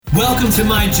Welcome to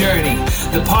My Journey,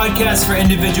 the podcast for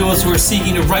individuals who are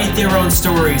seeking to write their own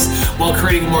stories while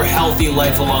creating a more healthy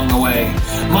life along the way.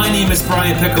 My name is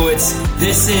Brian Pikowitz.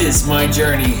 This is My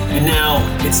Journey, and now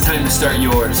it's time to start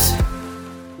yours.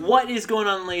 What is going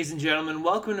on, ladies and gentlemen?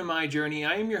 Welcome to My Journey.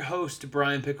 I am your host,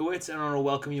 Brian Pikowitz, and I want to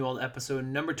welcome you all to episode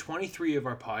number 23 of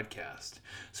our podcast.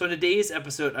 So in today's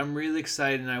episode, I'm really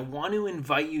excited, and I want to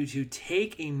invite you to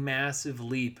take a massive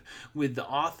leap with the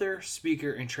author,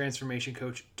 speaker, and transformation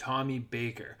coach, Tommy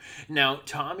Baker. Now,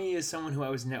 Tommy is someone who I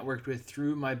was networked with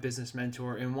through my business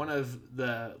mentor and one of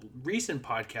the recent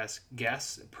podcast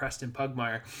guests, Preston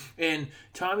Pugmire. And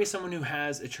Tommy is someone who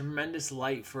has a tremendous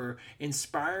light for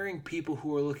inspiring people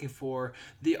who are looking for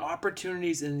the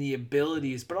opportunities and the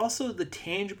abilities, but also the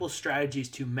tangible strategies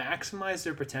to maximize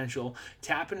their potential,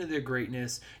 tap into their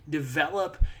greatness,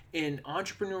 develop an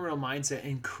entrepreneurial mindset,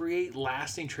 and create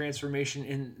lasting transformation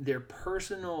in their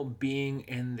personal being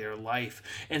and their life.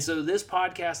 And so this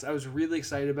podcast I was really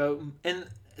excited about, and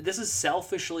this is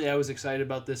selfishly I was excited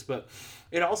about this, but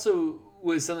it also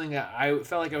was something that I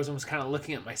felt like I was almost kind of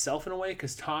looking at myself in a way,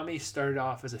 because Tommy started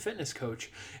off as a fitness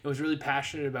coach and was really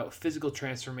passionate about physical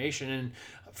transformation. And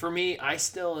for me, I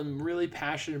still am really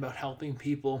passionate about helping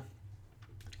people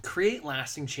create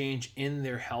lasting change in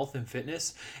their health and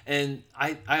fitness. And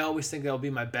I always think that'll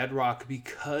be my bedrock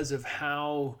because of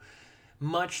how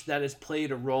much that has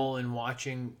played a role in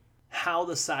watching how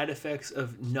the side effects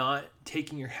of not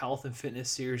taking your health and fitness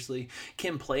seriously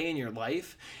can play in your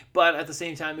life. But at the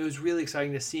same time, it was really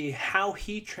exciting to see how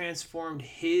he transformed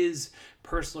his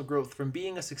personal growth from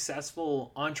being a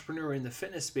successful entrepreneur in the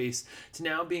fitness space to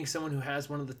now being someone who has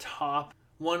one of the top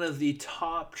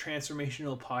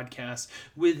transformational podcasts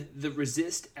with the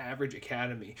Resist Average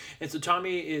Academy. And so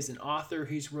Tommy is an author.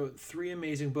 He's wrote 3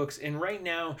 amazing books. And right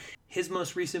now, his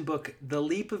most recent book, The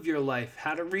Leap of Your Life,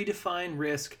 How to Redefine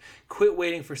Risk, Quit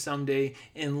Waiting for Someday,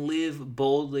 and Live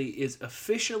Boldly, is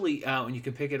officially out. And you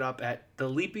can pick it up at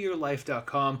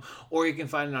theleapofyourlife.com, or you can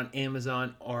find it on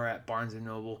Amazon or at Barnes &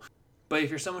 Noble. But if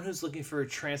you're someone who's looking for a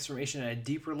transformation at a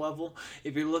deeper level,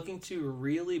 if you're looking to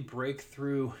really break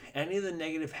through any of the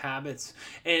negative habits,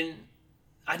 and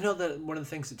I know that one of the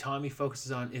things that Tommy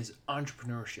focuses on is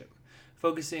entrepreneurship,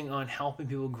 focusing on helping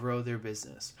people grow their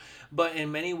business. But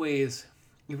in many ways,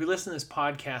 if you listen to this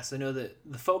podcast, I know that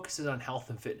the focus is on health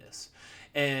and fitness.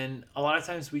 And a lot of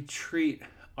times we treat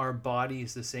our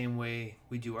bodies the same way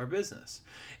we do our business.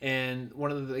 And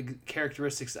one of the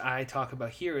characteristics I talk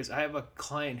about here is I have a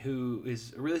client who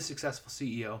is a really successful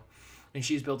CEO, and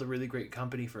she's built a really great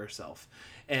company for herself.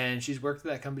 And she's worked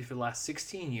at that company for the last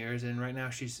 16 years, and right now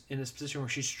she's in this position where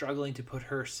she's struggling to put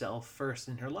herself first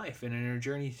in her life and in her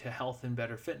journey to health and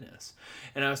better fitness.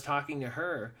 And I was talking to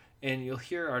her, and you'll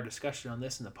hear our discussion on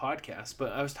this in the podcast,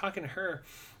 but I was talking to her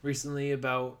recently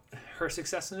about her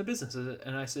success in the business.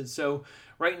 And I said, so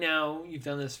right now you've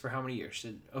done this for how many years? She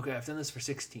said, okay, I've done this for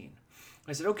 16.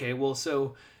 I said, okay, well,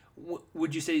 so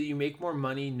would you say that you make more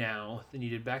money now than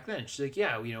you did back then? She's like,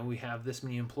 yeah, we have this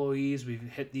many employees, we've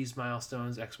hit these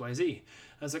milestones, XYZ.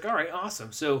 I was like, all right,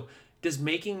 awesome. So does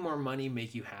making more money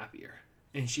make you happier?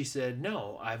 And she said,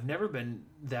 no, I've never been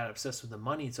that obsessed with the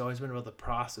money. It's always been about the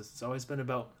process. It's always been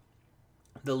about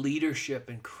the leadership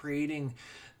and creating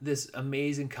this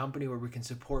amazing company where we can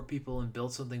support people and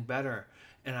build something better.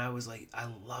 And I was like, I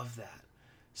love that.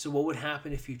 So what would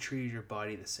happen if you treated your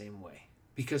body the same way?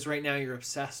 Because right now you're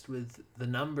obsessed with the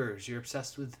numbers. You're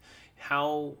obsessed with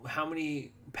how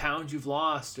many pounds you've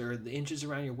lost or the inches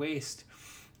around your waist.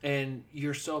 And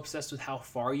you're so obsessed with how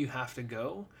far you have to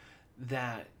go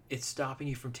that it's stopping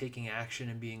you from taking action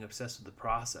and being obsessed with the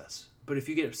process. But if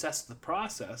you get obsessed with the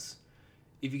process,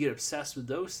 if you get obsessed with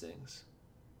those things,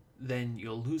 then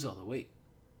you'll lose all the weight.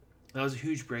 That was a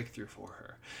huge breakthrough for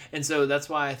her. And so that's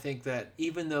why I think that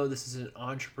even though this is an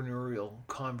entrepreneurial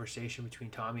conversation between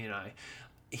Tommy and I,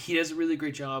 he does a really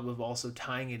great job of also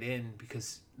tying it in,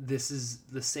 because this is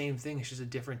the same thing. It's just a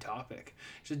different topic.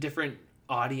 It's a different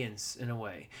audience in a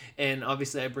way. And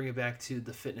obviously I bring it back to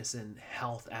the fitness and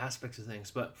health aspects of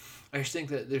things. But I just think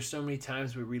that there's so many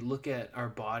times where we look at our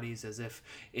bodies as if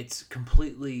it's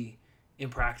completely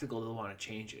impractical to want to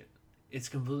change it. It's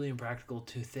completely impractical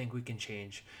to think we can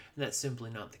change, and that's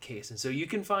simply not the case. And so you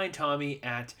can find Tommy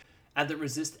at the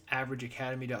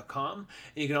resistaverageacademy.com, and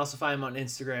you can also find him on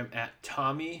Instagram at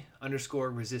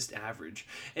Tommy_resistaverage.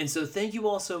 And so thank you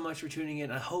all so much for tuning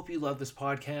in. I hope you love this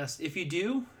podcast. If you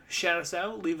do, shout us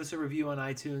out, leave us a review on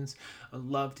iTunes. I'd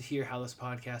love to hear how this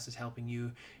podcast is helping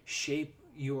you shape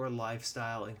your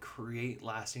lifestyle and create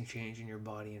lasting change in your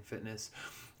body and fitness.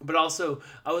 But also,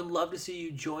 I would love to see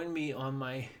you join me on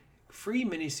my free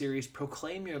mini-series,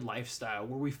 Proclaim Your Lifestyle,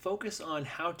 where we focus on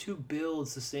how to build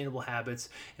sustainable habits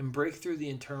and break through the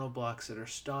internal blocks that are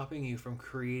stopping you from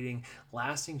creating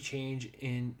lasting change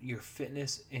in your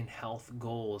fitness and health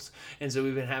goals. And so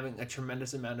we've been having a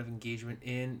tremendous amount of engagement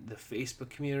in the Facebook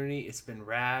community. It's been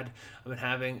rad. I've been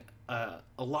having a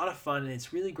lot of fun, and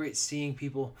it's really great seeing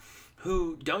people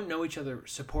who don't know each other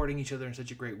supporting each other in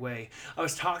such a great way. I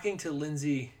was talking to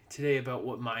Lindsay today about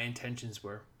what my intentions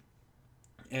were.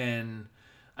 And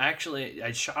I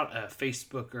shot a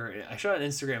Facebook, or I shot an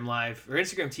Instagram live or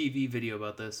Instagram TV video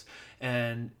about this,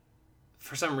 and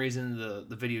for some reason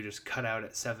the video just cut out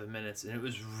at 7 minutes, and it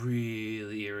was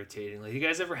really irritating. Like, you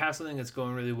guys ever have something that's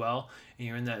going really well and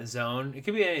you're in that zone? It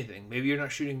could be anything. Maybe you're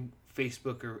not shooting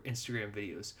Facebook or Instagram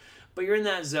videos, but you're in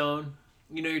that zone.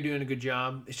 You know you're doing a good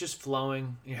job. It's just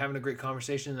flowing. You're having a great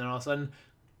conversation, and then all of a sudden,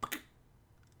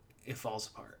 it falls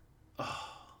apart.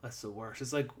 Oh, that's the worst.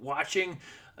 It's like watching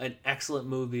an excellent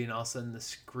movie and all of a sudden the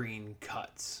screen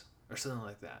cuts or something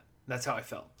like that. That's how I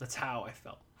felt.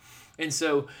 And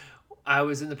so I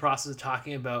was in the process of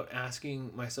talking about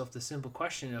asking myself the simple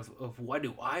question of what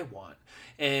do I want?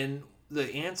 And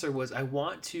the answer was, I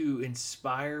want to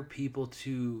inspire people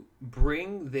to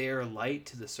bring their light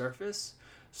to the surface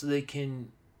so they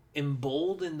can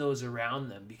embolden those around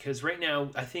them. Because right now,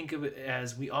 I think of it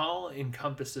as we all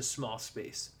encompass a small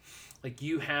space. Like,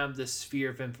 you have this sphere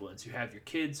of influence. You have your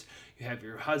kids, you have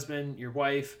your husband, your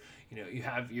wife, you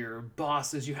have your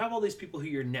bosses, you have all these people who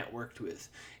you're networked with.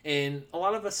 And a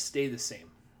lot of us stay the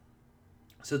same.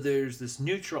 So there's this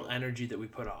neutral energy that we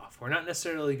put off. We're not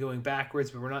necessarily going backwards,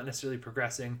 but we're not necessarily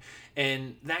progressing.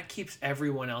 And that keeps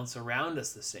everyone else around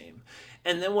us the same.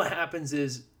 And then what happens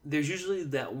is there's usually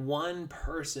that one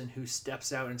person who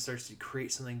steps out and starts to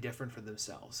create something different for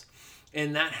themselves.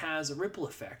 And that has a ripple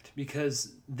effect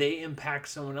because they impact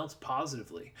someone else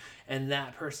positively, and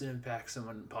that person impacts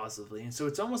someone positively. And so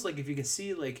it's almost like, if you can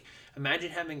see, like,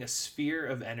 imagine having a sphere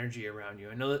of energy around you.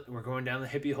 I know that we're going down the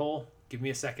hippie hole. Give me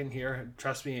a second here.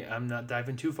 Trust me, I'm not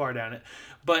diving too far down it.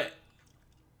 But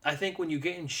I think when you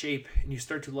get in shape and you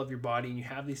start to love your body and you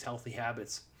have these healthy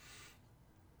habits,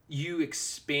 you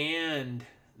expand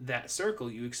that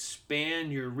circle, you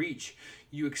expand your reach,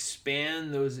 you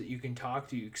expand those that you can talk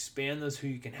to, you expand those who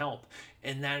you can help.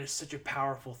 And that is such a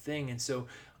powerful thing. And so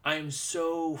I'm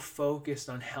so focused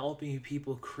on helping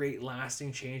people create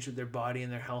lasting change with their body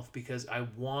and their health, because I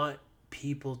want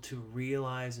people to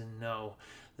realize and know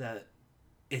that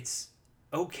it's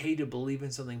okay to believe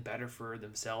in something better for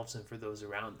themselves and for those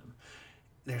around them.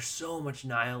 There's so much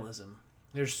nihilism.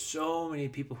 There's so many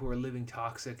people who are living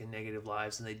toxic and negative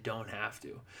lives, and they don't have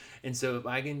to. And so if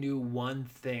I can do one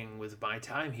thing with my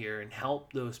time here and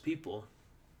help those people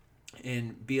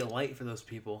and be a light for those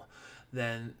people,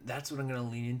 then that's what I'm going to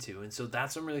lean into. And so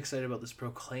that's what I'm really excited about, this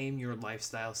Proclaim Your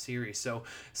Lifestyle series. So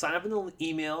sign up in the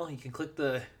email. You can click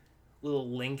the little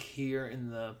link here in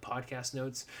the podcast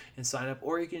notes and sign up,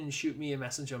 or you can shoot me a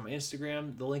message on my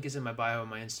Instagram. The link is in my bio on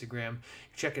my Instagram.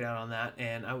 Check it out on that.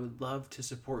 And I would love to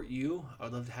support you. I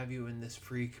would love to have you in this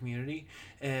free community,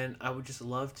 and I would just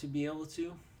love to be able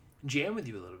to jam with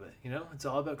you a little bit. It's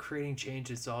all about creating change.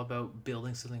 It's all about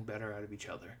building something better out of each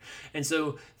other. And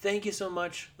so thank you so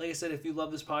much. Like I said, if you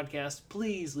love this podcast,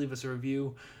 please leave us a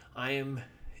review. I am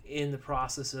in the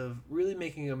process of really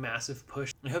making a massive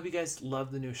push. I hope you guys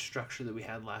love the new structure that we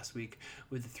had last week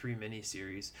with the 3 mini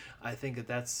series. I think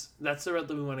that's the route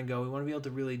that we want to go. We want to be able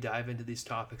to really dive into these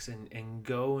topics and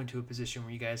go into a position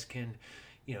where you guys can,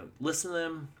 listen to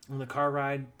them on the car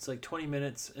ride. It's like 20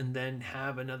 minutes, and then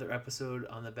have another episode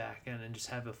on the back end and just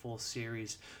have a full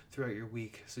series throughout your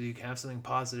week. So you can have something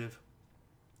positive,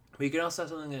 but you can also have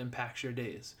something that impacts your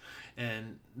days.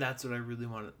 And that's what I really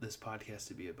want this podcast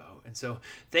to be about. And so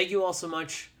thank you all so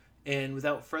much. And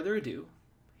without further ado,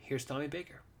 here's Tommy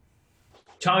Baker.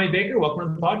 Tommy Baker, welcome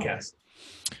to the podcast.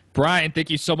 Brian, thank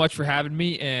you so much for having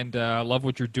me, and I love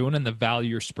what you're doing and the value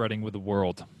you're spreading with the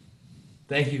world.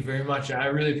 Thank you very much. I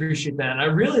really appreciate that. And I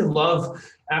really love,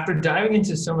 after diving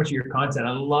into so much of your content,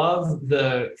 I love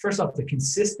first off, the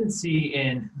consistency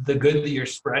and the good that you're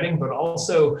spreading, but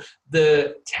also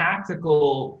the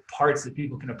tactical parts that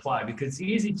people can apply, because it's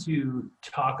easy to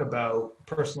talk about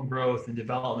personal growth and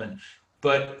development,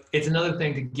 but it's another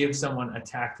thing to give someone a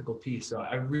tactical piece. So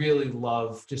I really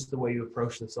love just the way you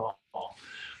approach this all.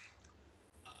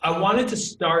 I wanted to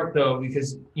start, though,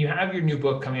 because you have your new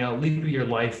book coming out, Leap of Your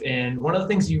Life. And one of the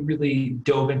things you really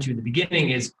dove into in the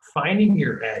beginning is finding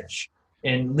your edge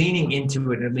and leaning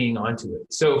into it and leaning onto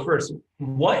it. So first,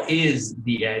 what is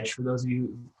the edge for those of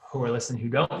you who are listening who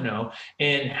don't know?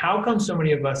 And how come so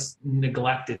many of us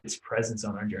neglect its presence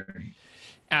on our journey?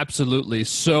 Absolutely.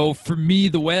 So for me,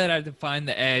 the way that I define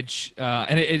the edge,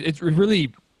 and it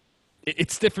really,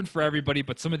 it's different for everybody,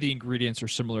 but some of the ingredients are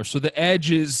similar. So the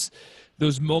edge is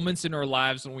those moments in our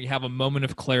lives when we have a moment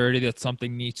of clarity that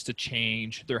something needs to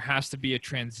change. There has to be a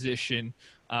transition.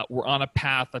 We're on a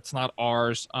path that's not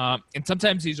ours. And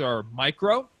sometimes these are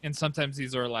micro, and sometimes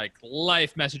these are like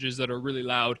life messages that are really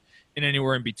loud and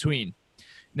anywhere in between.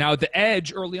 Now, the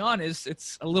edge early on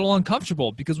it's a little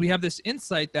uncomfortable because we have this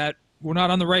insight that we're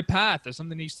not on the right path. There's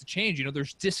something that needs to change. You know,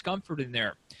 there's discomfort in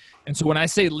there. And so when I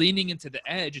say leaning into the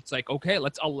edge, it's like, okay,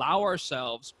 let's allow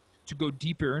ourselves to go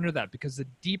deeper into that, because the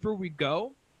deeper we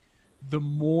go, the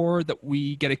more that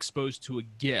we get exposed to a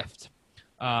gift,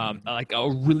 like a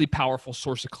really powerful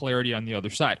source of clarity on the other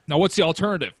side. Now, what's the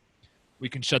alternative? We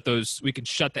can shut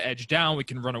the edge down. We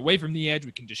can run away from the edge.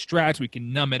 We can distract. We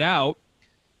can numb it out.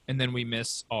 And then we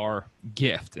miss our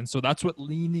gift. And so that's what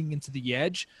leaning into the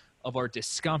edge of our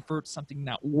discomfort, something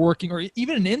not working, or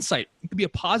even an insight. It could be a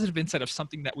positive insight of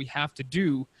something that we have to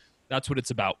do. That's what it's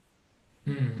about.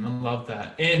 I love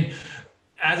that. And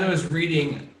as I was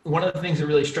reading, one of the things that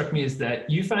really struck me is that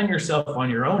you found yourself on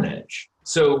your own edge.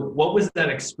 So what was that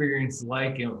experience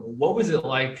like? And what was it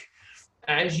like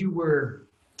as you were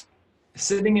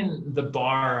sitting in the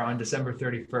bar on December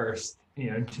 31st,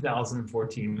 in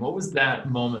 2014? What was that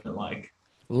moment like?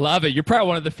 Love it. You're probably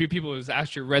one of the few people who's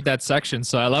actually read that section,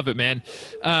 so I love it, man.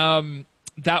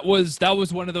 That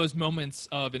was one of those moments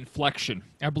of inflection.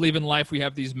 I believe in life we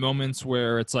have these moments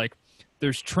where it's like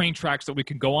there's train tracks that we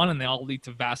can go on, and they all lead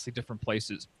to vastly different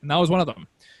places, and that was one of them.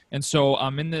 And so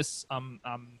I'm in this.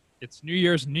 It's New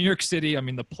Year's in New York City. I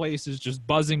mean, the place is just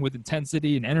buzzing with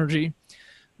intensity and energy,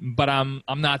 but I'm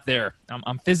not there.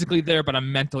 I'm physically there, but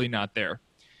I'm mentally not there.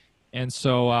 And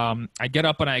so I get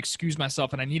up and I excuse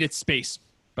myself, and I needed space.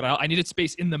 But I needed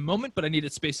space in the moment, but I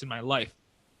needed space in my life.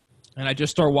 And I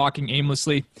just start walking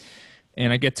aimlessly,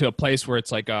 and I get to a place where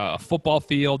it's like a football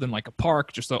field and like a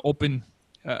park, just an open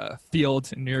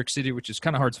field in New York City, which is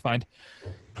kind of hard to find.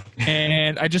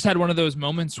 And I just had one of those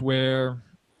moments where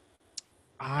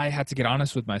I had to get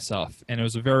honest with myself, and it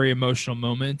was a very emotional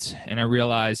moment. And I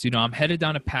realized, I'm headed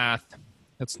down a path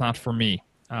that's not for me.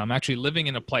 I'm actually living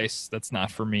in a place that's not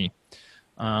for me.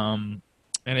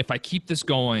 And if I keep this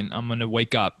going, I'm going to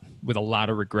wake up with a lot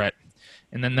of regret.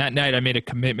 And then that night I made a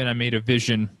commitment. I made a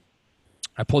vision.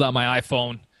 I pulled out my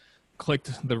iPhone,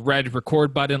 clicked the red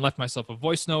record button, left myself a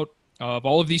voice note of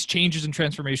all of these changes and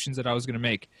transformations that I was going to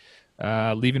make.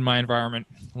 Leaving my environment,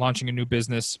 launching a new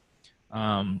business,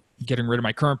 getting rid of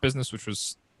my current business, which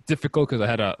was difficult because I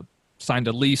had signed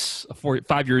a lease, a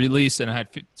 5-year lease, and I had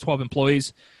 12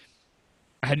 employees.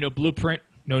 I had no blueprint,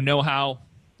 no know-how,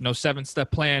 no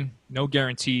 7-step plan, no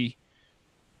guarantee,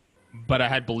 but I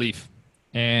had belief.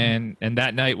 And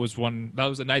that night was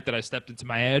the night that I stepped into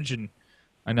my edge, and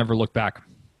I never looked back.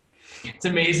 It's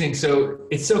amazing. So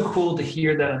it's so cool to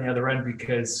hear that on the other end,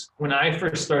 because when I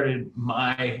first started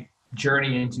my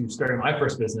journey into starting my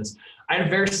first business, I had a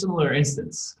very similar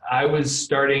instance. I was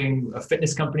starting a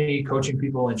fitness company, coaching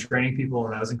people and training people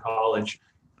when I was in college.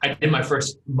 I did my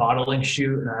first modeling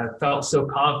shoot, and I felt so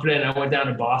confident. I went down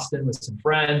to Boston with some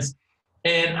friends,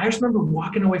 and I just remember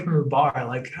walking away from the bar. I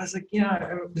was like,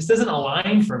 this doesn't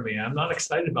align for me. I'm not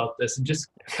excited about this. And just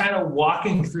kind of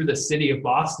walking through the city of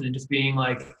Boston and just being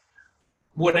like,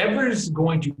 whatever's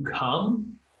going to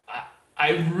come,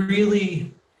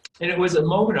 and it was a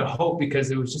moment of hope because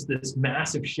it was just this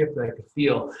massive shift that I could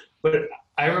feel. But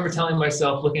I remember telling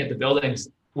myself, looking at the buildings,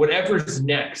 whatever's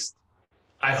next,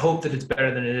 I hope that it's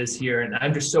better than it is here. And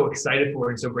I'm just so excited for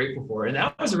it and so grateful for it. And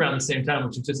that was around the same time,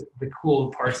 which is just the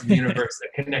cool parts of the universe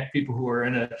that connect people who are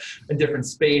in a different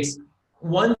space.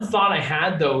 One thought I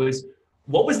had, though, is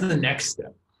what was the next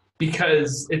step?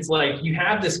 Because it's like you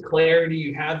have this clarity,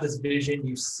 you have this vision,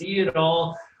 you see it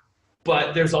all,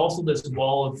 but there's also this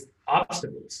wall of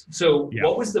obstacles. So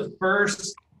What was the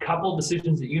first couple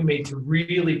decisions that you made to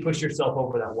really push yourself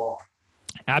over that wall?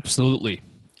 Absolutely.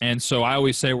 And so I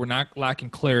always say we're not lacking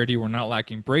clarity, we're not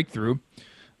lacking breakthrough,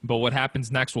 but what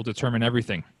happens next will determine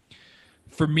everything.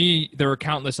 For me, there are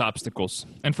countless obstacles.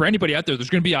 And for anybody out there, there's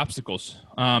going to be obstacles,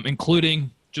 including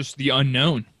just the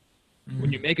unknown. Mm-hmm.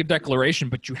 When you make a declaration,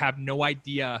 but you have no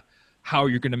idea how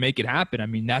you're going to make it happen, I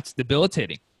mean, that's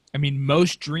debilitating. I mean,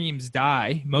 most dreams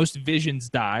die, most visions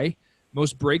die,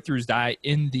 most breakthroughs die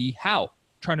in the how,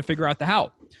 trying to figure out the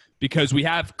how. Because we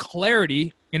have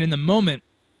clarity, and in the moment.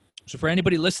 So for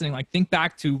anybody listening, think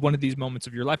back to one of these moments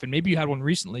of your life, and maybe you had one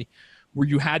recently where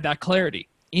you had that clarity.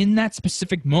 In that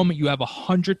specific moment, you have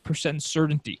 100%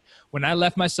 certainty. When I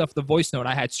left myself the voice note,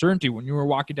 I had certainty. When you were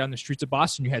walking down the streets of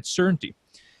Boston, you had certainty.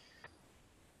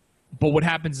 But what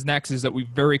happens next is that we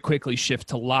very quickly shift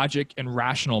to logic and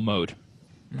rational mode.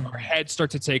 Our heads start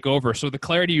to take over. So the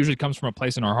clarity usually comes from a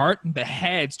place in our heart. The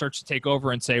head starts to take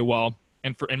over and say, well,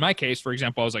 and in my case, for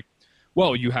example, I was like,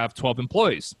 well, you have 12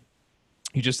 employees.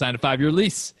 You just signed a 5-year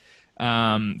lease.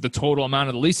 The total amount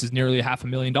of the lease is nearly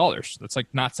 $500,000. That's like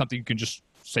not something you can just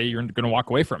say you're going to walk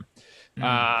away from.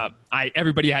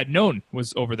 Everybody I had known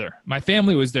was over there. My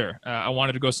family was there. I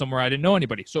wanted to go somewhere I didn't know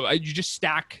anybody. So you just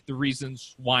stack the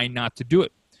reasons why not to do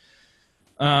it.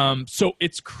 So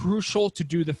it's crucial to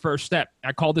do the first step.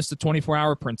 I call this the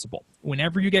 24-hour principle.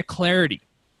 Whenever you get clarity,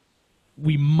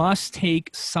 we must take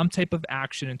some type of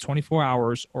action in 24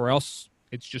 hours or else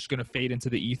it's just going to fade into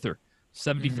the ether.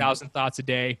 70,000 thoughts a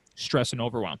day, stress and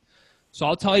overwhelm. So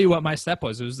I'll tell you what my step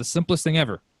was. It was the simplest thing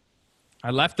ever. I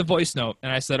left the voice note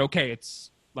and I said, okay, it's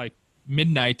like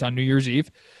midnight on New Year's Eve.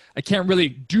 I can't really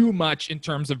do much in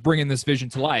terms of bringing this vision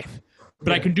to life,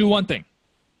 but I can do one thing.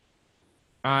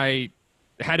 I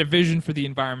had a vision for the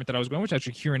environment that I was going, which is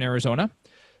actually here in Arizona,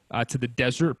 to the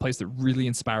desert, a place that really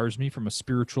inspires me from a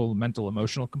spiritual, mental,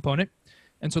 emotional component.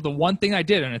 And so the one thing I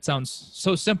did, and it sounds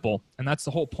so simple, and that's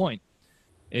the whole point,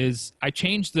 is I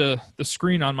changed the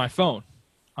screen on my phone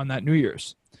on that New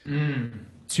Year's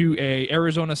to a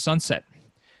Arizona sunset.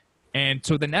 And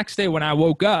so the next day when I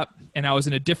woke up and I was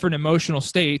in a different emotional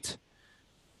state,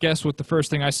 guess what the first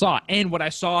thing I saw? And what I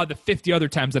saw the 50 other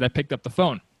times that I picked up the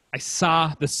phone. I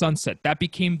saw the sunset. That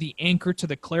became the anchor to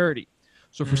the clarity.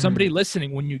 So for somebody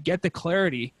listening, when you get the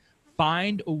clarity,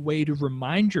 find a way to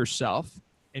remind yourself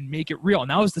and make it real.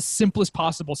 And that was the simplest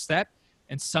possible step.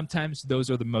 And sometimes those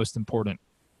are the most important.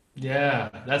 Yeah,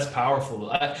 that's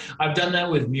powerful. I've done that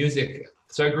with music.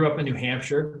 So I grew up in New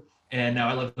Hampshire and now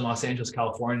I live in Los Angeles,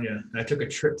 California. And I took a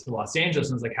trip to Los Angeles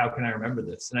and was like, how can I remember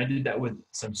this? And I did that with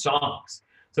some songs.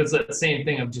 So it's the same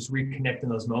thing of just reconnecting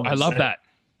those moments. I love that.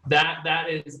 That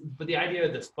is, but the idea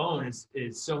of this phone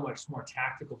is so much more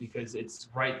tactical because it's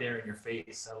right there in your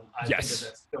face. So I think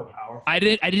that's so powerful. I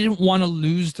didn't want to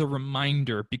lose the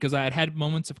reminder because I had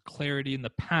moments of clarity in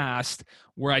the past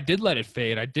where I did let it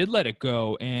fade. I did let it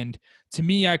go. And to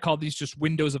me, I call these just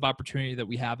windows of opportunity that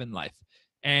we have in life.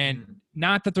 And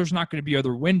not that there's not going to be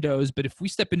other windows, but if we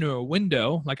step into a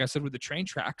window, like I said, with the train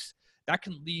tracks, that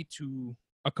can lead to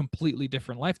a completely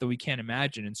different life that we can't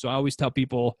imagine. And so I always tell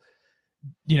people,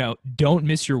 don't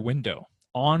miss your window.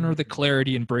 Honor the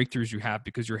clarity and breakthroughs you have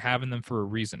because you're having them for a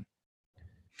reason.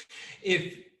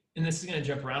 And this is going to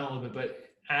jump around a little bit, but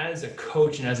as a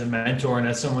coach and as a mentor and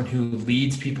as someone who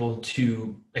leads people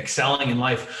to excelling in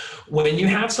life, when you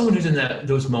have someone who's in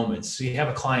those moments, so you have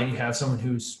a client, you have someone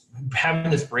who's having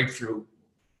this breakthrough,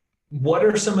 what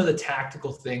are some of the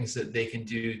tactical things that they can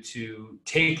do to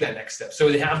take that next step?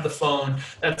 So they have the phone,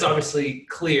 that's obviously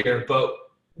clear, but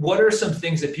what are some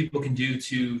things that people can do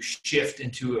to shift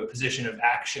into a position of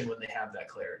action when they have that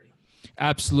clarity?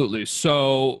 Absolutely.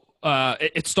 So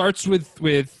it starts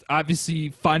with obviously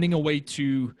finding a way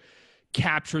to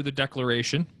capture the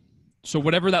declaration. So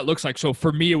whatever that looks like. So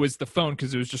for me, it was the phone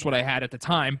because it was just what I had at the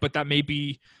time. But that may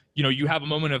be, you have a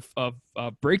moment of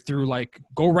breakthrough, like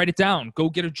go write it down, go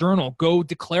get a journal, go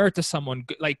declare it to someone.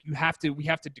 Like we have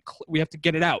to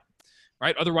get it out,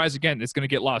 right? Otherwise, again, it's going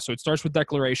to get lost. So it starts with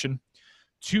declaration.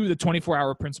 To the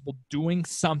 24-hour principle, doing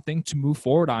something to move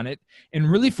forward on it. And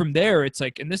really from there, it's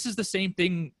like, and this is the same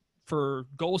thing for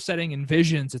goal setting and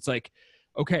visions. It's like,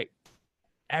 okay,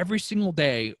 every single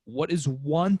day, what is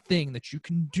one thing that you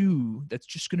can do that's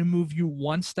just going to move you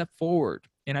one step forward?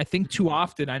 And I think too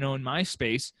often, I know in my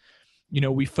space,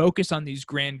 we focus on these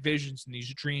grand visions and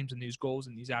these dreams and these goals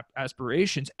and these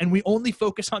aspirations, and we only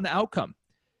focus on the outcome.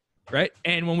 Right.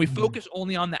 And when we focus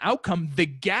only on the outcome, the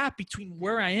gap between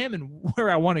where I am and where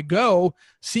I want to go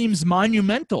seems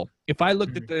monumental. If I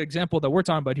looked at the example that we're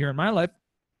talking about here in my life,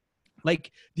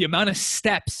 like the amount of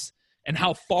steps and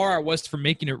how far I was from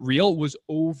making it real was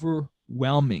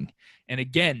overwhelming. And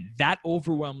again, that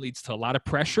overwhelm leads to a lot of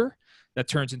pressure that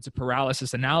turns into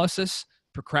paralysis analysis,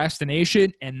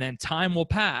 procrastination, and then time will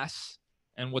pass.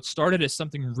 And what started as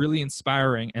something really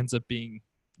inspiring ends up being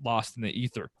lost in the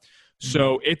ether.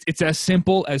 So it's as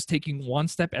simple as taking one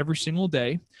step every single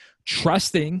day,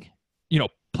 trusting,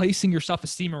 placing your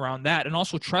self-esteem around that, and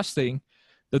also trusting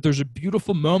that there's a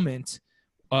beautiful moment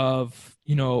of,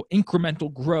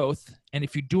 incremental growth. And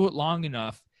if you do it long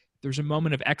enough, there's a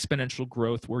moment of exponential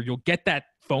growth where you'll get that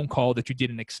phone call that you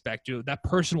didn't expect. That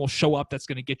person will show up that's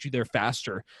going to get you there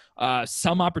faster.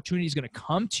 Some opportunity is going to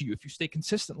come to you if you stay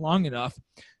consistent long enough.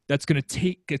 It's going to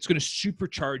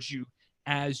supercharge you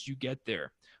as you get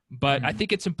there. But I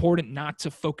think it's important not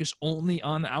to focus only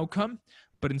on the outcome,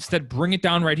 but instead bring it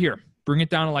down right here. Bring it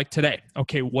down to like today.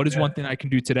 Okay, what is one thing I can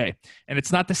do today? And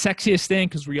it's not the sexiest thing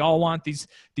because we all want these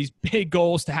big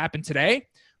goals to happen today,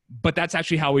 but that's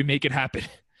actually how we make it happen.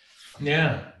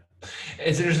 Yeah.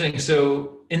 It's interesting.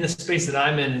 So in the space that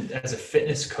I'm in as a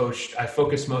fitness coach, I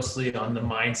focus mostly on the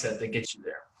mindset that gets you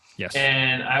there. Yes.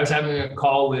 And I was having a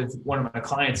call with one of my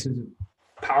clients who's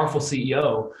a powerful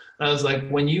CEO. And I was like,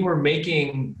 when you were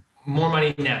making more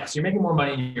money now, so you're making more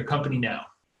money in your company now,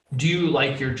 do you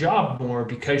like your job more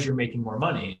because you're making more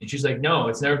money? And she's like, no,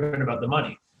 it's never been about the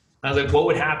money. And I was like, what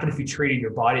would happen if you treated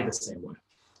your body the same way?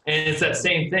 And it's that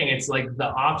same thing. It's like the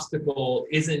obstacle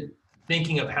isn't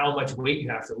thinking of how much weight you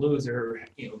have to lose or,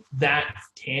 that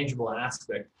tangible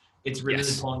aspect. It's really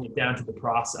pulling it down to the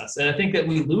process. And I think that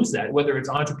we lose that, whether it's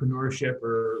entrepreneurship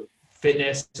or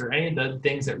fitness or any of the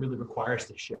things that really require us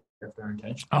to shift our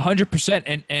intention.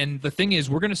 100%. And the thing is,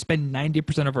 we're going to spend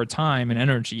 90% of our time and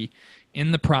energy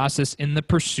in the process, in the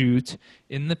pursuit,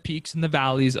 in the peaks and the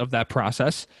valleys of that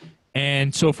process.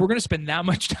 And so if we're going to spend that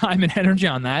much time and energy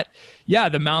on that, yeah,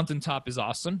 the mountaintop is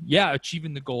awesome. Yeah,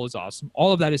 achieving the goal is awesome.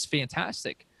 All of that is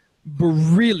fantastic. But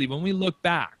really, when we look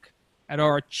back at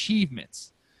our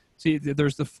achievements, see,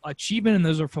 there's the achievement and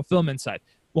there's a fulfillment side.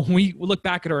 When we look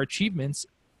back at our achievements,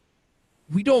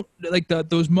 we don't like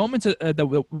those moments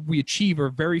that we achieve are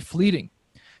very fleeting.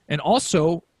 And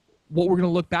also what we're going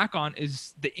to look back on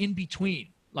is the in-between,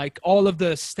 like all of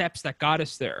the steps that got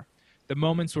us there, the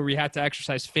moments where we had to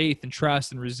exercise faith and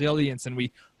trust and resilience, and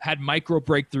we had micro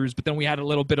breakthroughs, but then we had a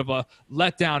little bit of a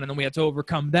letdown, and then we had to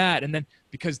overcome that. And then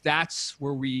because that's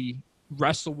where we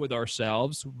wrestle with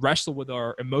ourselves, wrestle with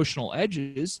our emotional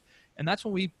edges, and that's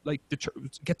when we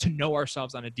get to know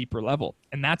ourselves on a deeper level.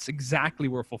 And that's exactly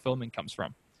where fulfillment comes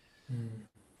from.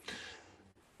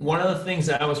 One of the things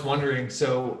that I was wondering,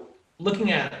 so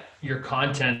looking at your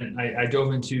content, I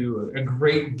dove into a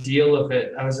great deal of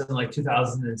it. I was in like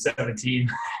 2017.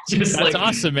 That's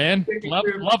awesome, man.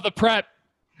 Love the prep.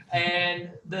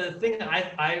 And the thing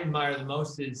that I admire the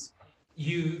most is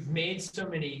you've made so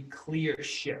many clear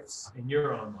shifts in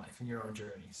your own life, in your own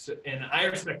journey. So, and I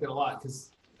respect it a lot because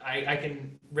I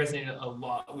can resonate a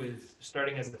lot with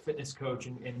starting as a fitness coach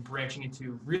and branching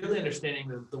into really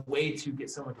understanding the way to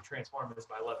get someone to transform is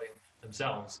by loving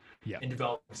themselves and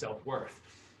developing self-worth.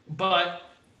 But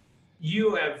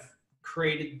you have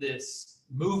created this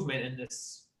movement and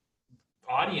this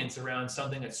audience around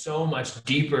something that's so much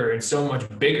deeper and so much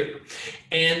bigger.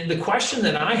 And the question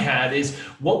that I had is,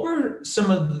 what were some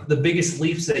of the biggest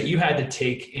leaps that you had to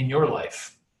take in your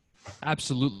life?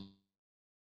 Absolutely.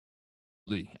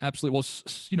 Well,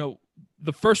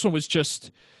 the first one was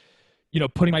just,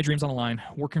 putting my dreams on the line,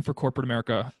 working for corporate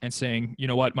America and saying, you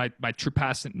know what, my true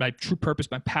passion, my true purpose,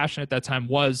 my passion at that time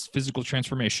was physical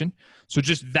transformation. So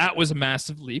just that was a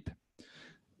massive leap.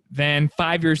 Then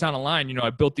 5 years down the line, I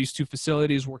built these 2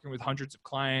 facilities, working with hundreds of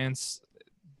clients,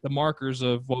 the markers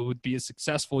of what would be a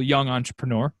successful young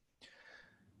entrepreneur.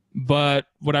 But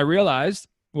what I realized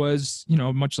was,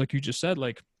 much like you just said,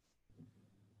 like,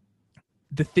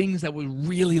 the things that were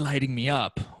really lighting me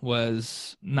up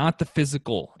was not the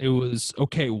physical. It was,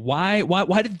 okay, why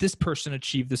did this person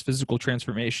achieve this physical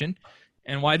transformation?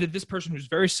 And why did this person, who's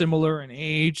very similar in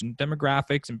age and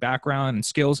demographics and background and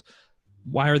skills,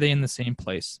 why are they in the same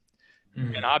place?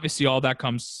 Mm-hmm. And obviously all that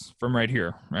comes from right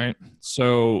here, right?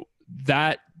 So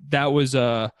that was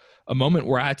a moment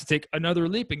where I had to take another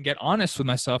leap and get honest with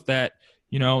myself that,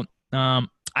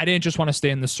 I didn't just want to stay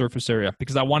in the surface area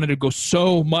because I wanted to go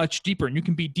so much deeper. And you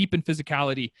can be deep in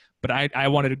physicality, but I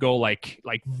wanted to go like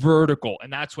vertical.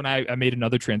 And that's when I made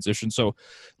another transition. So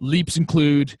leaps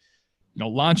include,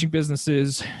 launching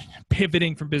businesses,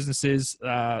 pivoting from businesses,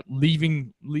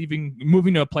 moving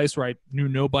to a place where I knew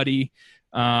nobody.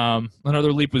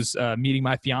 Another leap was meeting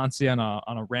my fiance on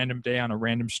a random day on a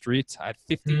random street. I had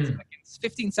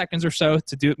 15 seconds or so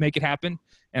to make it happen.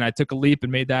 And I took a leap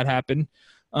and made that happen.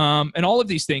 And all of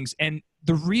these things. And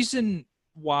the reason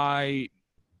why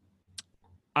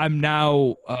I'm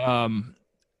now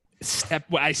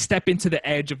I step into the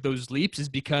edge of those leaps is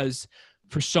because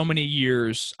for so many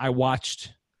years I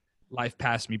watched life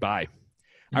pass me by.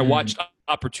 I watched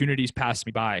opportunities pass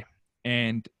me by,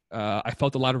 and I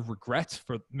felt a lot of regret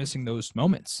for missing those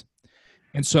moments.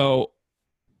 And so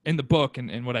in the book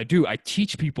and what I do, I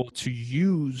teach people to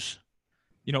use,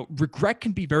 regret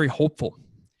can be very hopeful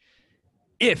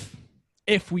if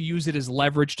we use it as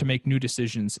leverage to make new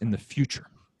decisions in the future.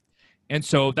 And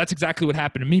so that's exactly what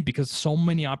happened to me, because so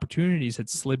many opportunities had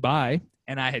slid by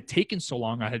and I had taken so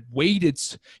long, I had waited,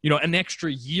 an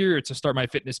extra year to start my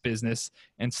fitness business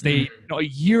and stay, a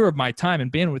year of my time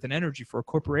and bandwidth and energy for a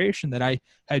corporation that I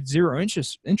had zero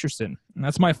interest in. And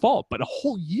that's my fault, but a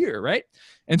whole year, right?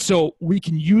 And so we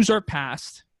can use our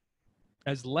past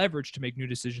as leverage to make new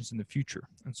decisions in the future.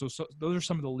 And so those are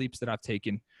some of the leaps that I've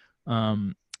taken.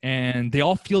 And they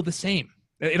all feel the same.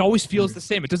 It always feels the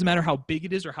same. It doesn't matter how big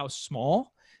it is or how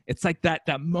small. It's like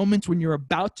that moment when you're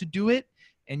about to do it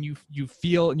and you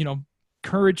feel,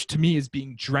 courage to me is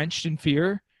being drenched in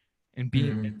fear and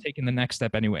and taking the next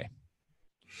step anyway.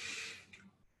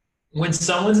 When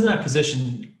someone's in that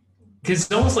position, because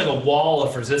it's almost like a wall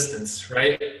of resistance,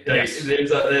 right? Yes.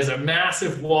 There's a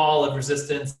massive wall of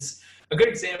resistance. A good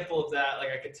example of that, like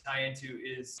I could tie into,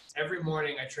 is every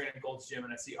morning I train at Gold's Gym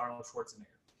and I see Arnold Schwarzenegger.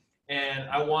 And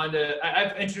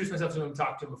I've introduced myself to him and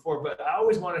talked to him before, but I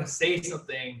always wanted to say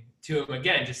something to him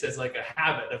again, just as like a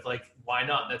habit of like, why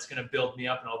not? That's going to build me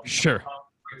up and I'll be sure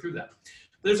through that.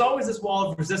 But there's always this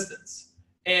wall of resistance,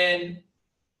 and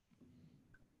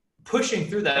pushing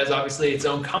through that is obviously its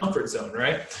own comfort zone,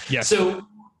 right? Yes. So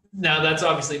now that's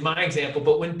obviously my example,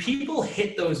 but when people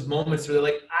hit those moments where they're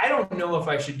like, I don't know if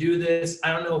I should do this,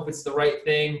 I don't know if it's the right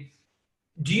thing,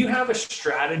 do you have a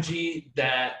strategy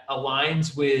that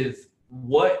aligns with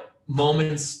what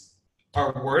moments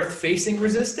are worth facing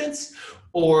resistance?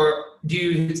 Or do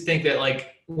you think that like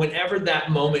whenever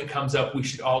that moment comes up, we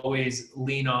should always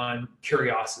lean on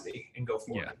curiosity and go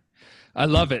for it? Yeah. I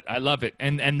love it.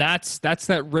 And that's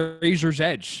that razor's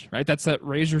edge, right? That's that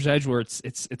razor's edge where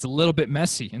it's a little bit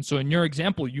messy. And so in your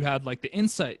example, you had like the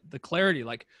insight, the clarity,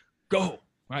 like go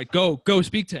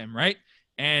speak to him, right?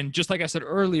 And just like I said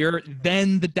earlier,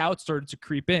 then the doubt started to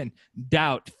creep in.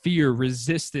 Doubt, fear,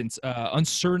 resistance,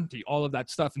 uncertainty, all of that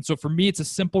stuff. And so for me, it's a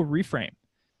simple reframe.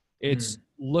 It's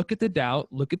look at the doubt,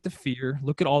 look at the fear,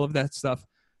 look at all of that stuff,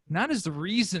 not as the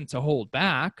reason to hold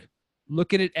back.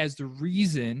 Look at it as the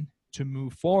reason to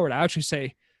move forward. I actually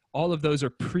say all of those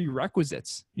are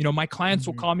prerequisites. My clients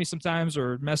will call me sometimes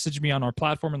or message me on our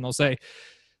platform and they'll say,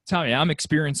 Tommy,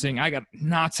 I got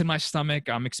knots in my stomach.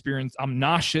 I'm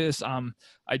nauseous. I'm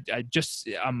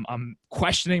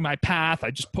questioning my path. I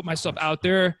just put myself out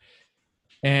there,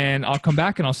 and I'll come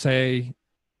back and I'll say,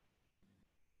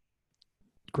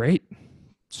 great.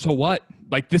 So what?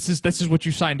 Like, this is what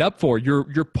you signed up for.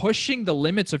 You're pushing the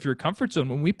limits of your comfort zone.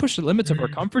 When we push the limits of our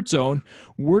comfort zone,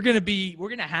 we're going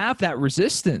to have that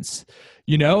resistance,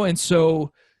 and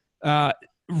so,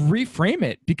 reframe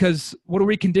it, because what are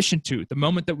we conditioned to? The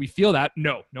moment that we feel that,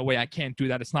 no way, I can't do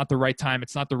that. It's not the right time.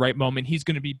 It's not the right moment. He's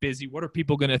going to be busy. What are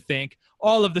people going to think?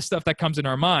 All of the stuff that comes in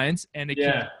our minds, and it keeps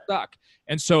us stuck.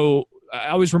 And so I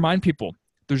always remind people,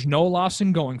 there's no loss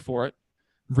in going for it,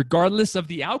 regardless of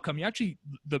the outcome.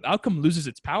 The outcome loses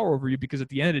its power over you, because at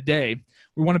the end of the day,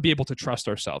 we want to be able to trust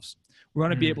ourselves. We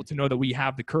want to be able to know that we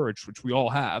have the courage, which we all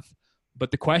have.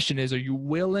 But the question is, are you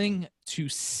willing to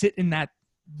sit in that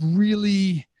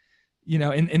really,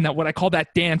 in that, what I call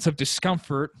that dance of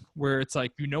discomfort, where it's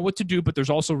like, what to do, but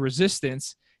there's also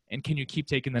resistance, and can you keep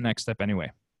taking the next step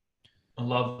anyway? I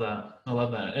love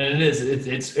that. And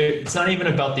it's not even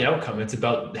about the outcome. It's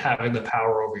about having the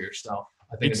power over yourself.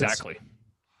 I think exactly.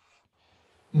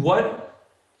 What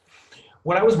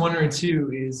I was wondering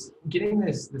too is getting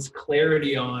this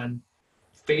clarity on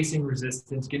facing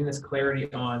resistance, getting this clarity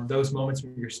on those moments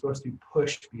where you're supposed to be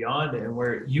pushed beyond it and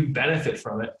where you benefit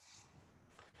from it.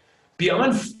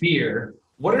 Beyond fear,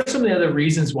 what are some of the other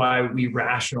reasons why we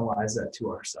rationalize that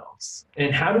to ourselves?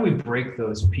 And how do we break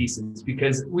those pieces?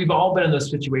 Because we've all been in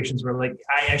those situations where like,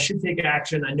 I should take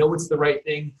action. I know it's the right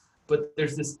thing, but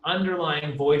there's this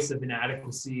underlying voice of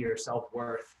inadequacy or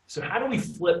self-worth. So how do we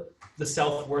flip the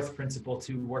self-worth principle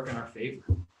to work in our favor?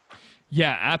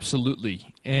 Yeah,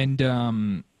 absolutely.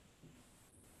 And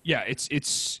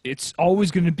it's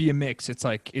always going to be a mix. It's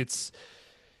like, it's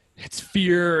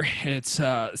fear, it's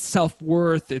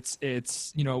self-worth,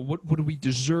 it's what do we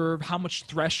deserve, how much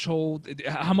threshold,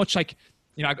 how much, like,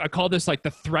 I call this like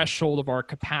the threshold of our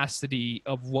capacity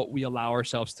of what we allow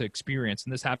ourselves to experience.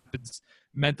 And this happens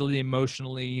mentally,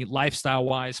 emotionally,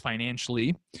 lifestyle-wise,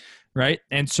 financially, right?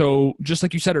 And so just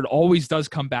like you said, it always does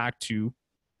come back to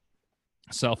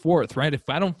self-worth, right? If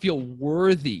I don't feel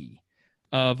worthy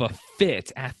of a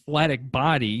fit, athletic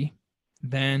body,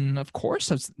 then of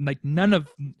course it's like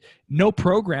no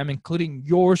program, including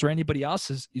yours or anybody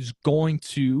else's, is going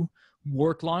to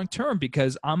work long-term,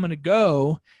 because I'm going to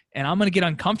go and I'm going to get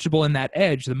uncomfortable in that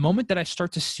edge. The moment that I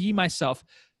start to see myself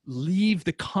leave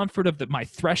the comfort of my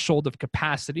threshold of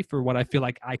capacity for what I feel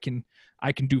like I can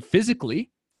do physically,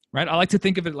 right? I like to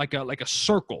think of it like a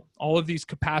circle, all of these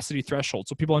capacity thresholds.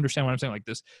 So people understand what I'm saying like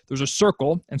this. There's a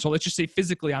circle. And so let's just say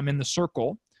physically I'm in the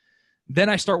circle. Then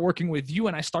I start working with you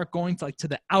and I start going to to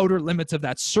the outer limits of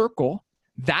that circle.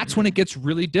 That's when it gets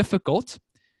really difficult.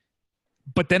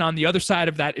 But then on the other side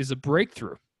of that is a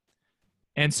breakthrough.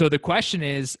 And so the question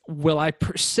is, will I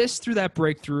persist through that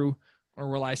breakthrough or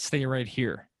will I stay right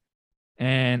here?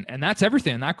 And that's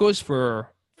everything. And that goes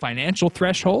for financial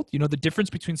threshold. The difference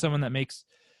between someone that makes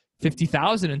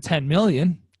 50,000 and 10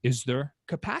 million is their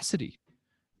capacity,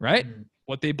 right?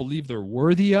 What they believe they're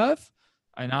worthy of.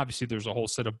 And obviously there's a whole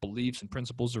set of beliefs and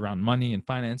principles around money and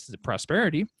finances and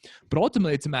prosperity, but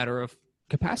ultimately it's a matter of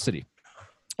capacity.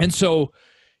 And so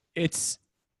it's,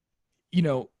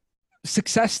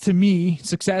 success to me,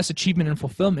 success, achievement, and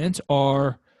fulfillment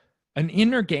are an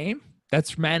inner game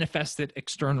that's manifested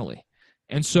externally.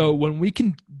 And so when we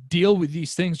can deal with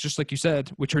these things, just like you said,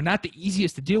 which are not the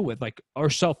easiest to deal with, like our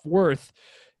self-worth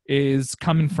is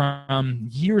coming from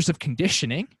years of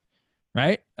conditioning,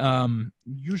 right?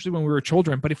 Usually when we were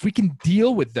children, but if we can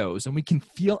deal with those and we can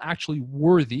feel actually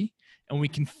worthy and we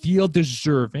can feel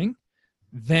deserving,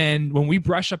 then when we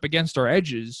brush up against our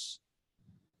edges,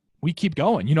 we keep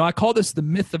going. I call this the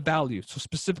myth of value. So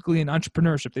specifically in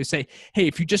entrepreneurship, they say, hey,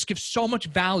 if you just give so much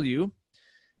value,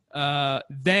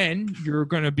 then you're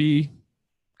going to be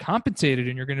compensated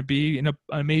and you're going to be in an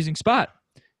amazing spot.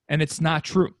 And it's not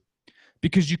true,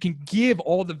 because you can give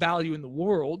all the value in the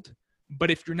world,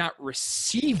 but if you're not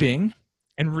receiving,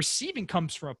 and receiving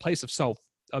comes from a place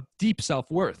of deep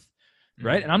self-worth,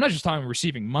 right? And I'm not just talking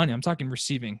receiving money. I'm talking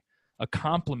receiving a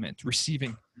compliment,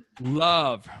 receiving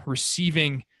love,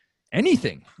 receiving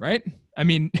anything, right? I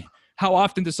mean, how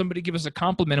often does somebody give us a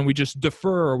compliment and we just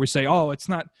defer, or we say, oh, it's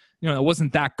not, it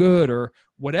wasn't that good or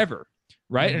whatever,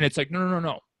 right? And it's like,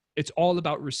 no. It's all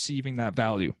about receiving that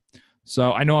value.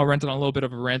 So I know I went on a little bit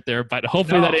of a rant there, but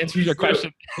hopefully that answers your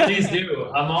question. Please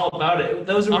do. I'm all about it.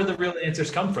 Those are where the real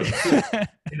answers come from.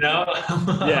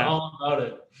 I'm all about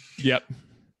it. Yep.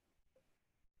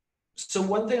 So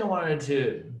one thing I wanted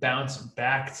to bounce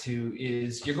back to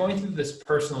is you're going through this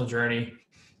personal journey.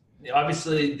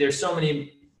 Obviously, there's so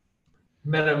many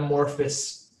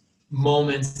metamorphosis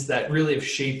moments that really have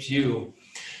shaped you.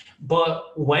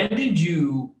 But when did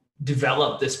you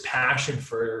develop this passion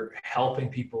for helping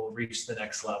people reach the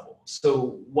next level?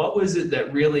 So what was it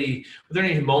that really, were there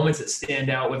any moments that stand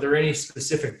out? Were there any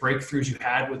specific breakthroughs you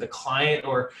had with a client,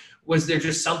 or was there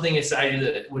just something inside you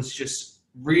that was just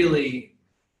really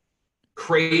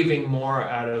craving more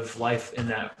out of life in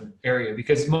that area?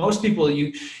 Because most people,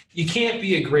 you can't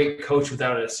be a great coach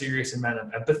without a serious amount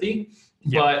of empathy.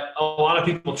 Yep. But a lot of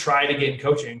people try to get in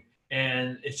coaching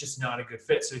and it's just not a good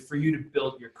fit. So for you to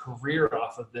build your career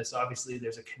off of this, obviously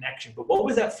there's a connection. But what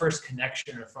was that first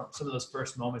connection, or some of those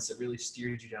first moments that really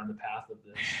steered you down the path of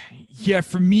this? Yeah,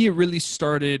 for me, it really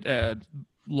started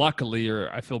luckily, or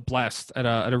I feel blessed at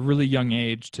a really young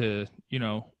age to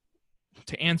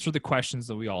answer the questions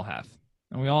that we all have.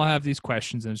 And we all have these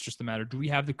questions, and it's just a matter, do we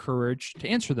have the courage to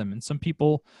answer them? And some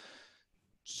people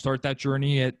start that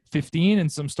journey at 15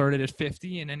 and some started at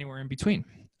 50 and anywhere in between.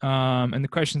 And the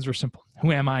questions were simple.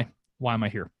 Who am I? Why am I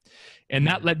here? And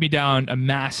that led me down a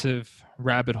massive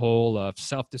rabbit hole of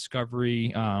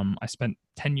self-discovery. I spent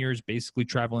 10 years basically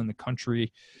traveling the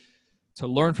country to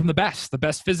learn from the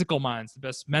best physical minds, the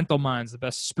best mental minds, the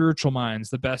best spiritual minds,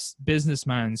 the best business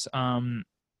minds.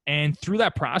 And through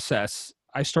that process,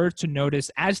 I started to notice,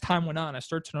 as time went on, I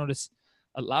started to notice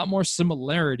a lot more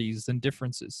similarities than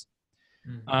differences.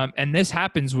 And this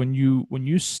happens when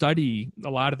you study a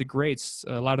lot of the greats,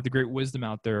 a lot of the great wisdom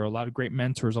out there, a lot of great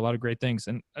mentors, a lot of great things.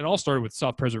 And it all started with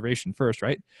self-preservation first,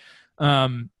 right?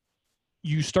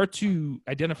 You start to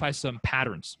identify some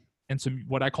patterns and some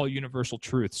what I call universal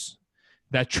truths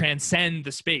that transcend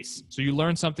the space. So you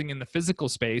learn something in the physical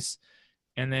space,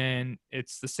 and then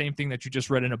it's the same thing that you just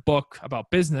read in a book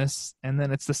about business, and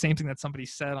then it's the same thing that somebody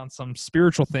said on some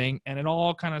spiritual thing, and it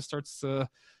all kind of starts to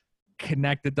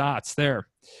connect the dots there.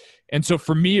 And so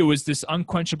for me, it was this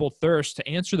unquenchable thirst to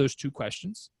answer those two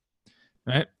questions,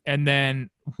 right? And then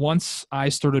once I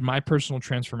started my personal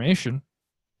transformation,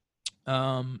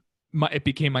 it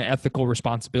became my ethical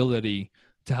responsibility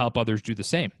to help others do the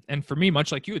same. And for me,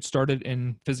 much like you, it started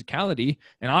in physicality.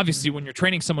 And obviously when you're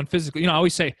training someone physically, I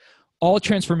always say all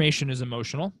transformation is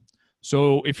emotional.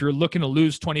 So if you're looking to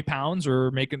lose 20 pounds or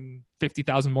making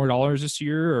 $50,000 more this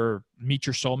year or meet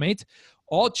your soulmate,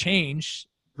 all change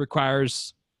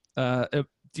requires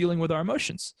dealing with our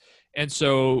emotions. And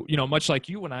so, much like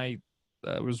you, when I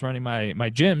was running my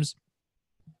gyms,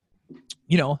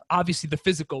 obviously the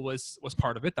physical was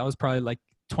part of it. That was probably like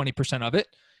 20% of it.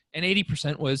 And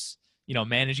 80% was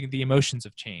managing the emotions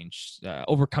of change,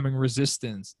 overcoming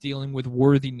resistance, dealing with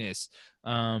worthiness,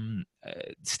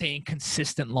 staying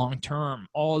consistent long term,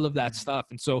 all of that stuff.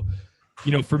 And so,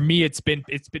 for me, it's been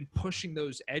pushing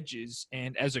those edges.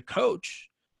 And as a coach,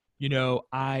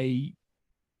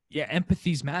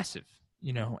 empathy's massive.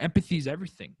 Empathy's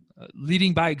everything.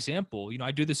 Leading by example.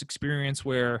 I do this experience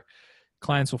where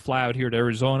clients will fly out here to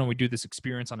Arizona. We do this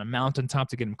experience on a mountaintop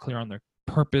to get them clear on their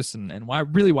purpose and why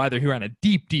they're here on a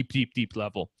deep, deep, deep, deep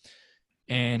level.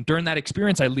 And during that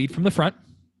experience, I lead from the front,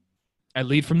 I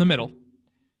lead from the middle,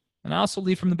 and I also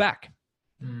lead from the back.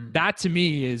 That to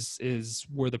me is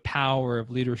where the power of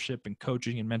leadership and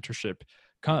coaching and mentorship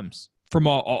comes from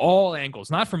all angles.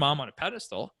 Not from I'm on a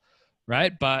pedestal,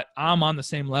 right? But I'm on the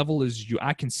same level as you.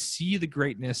 I can see the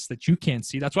greatness that you can't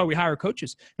see. That's why we hire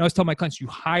coaches. And I always tell my clients, you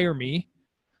hire me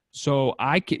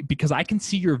because I can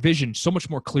see your vision so much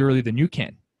more clearly than you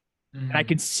can. And I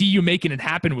can see you making it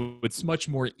happen with much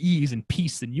more ease and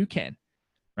peace than you can.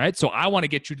 Right. So I want to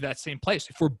get you to that same place.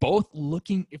 If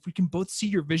we can both see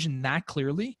your vision that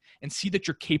clearly and see that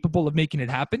you're capable of making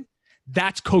it happen,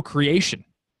 that's co-creation.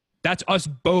 That's us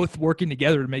both working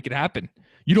together to make it happen.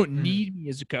 You don't need me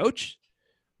as a coach,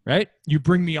 right? You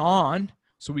bring me on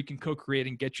so we can co-create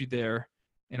and get you there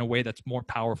in a way that's more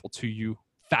powerful to you,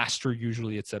 faster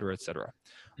usually, et cetera, et cetera.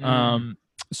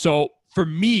 So for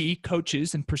me,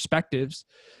 coaches and perspectives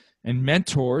and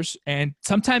mentors, and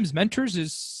sometimes mentors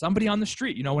is somebody on the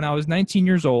street. When I was 19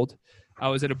 years old, I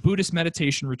was at a Buddhist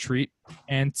meditation retreat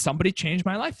and somebody changed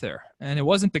my life there. And it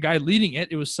wasn't the guy leading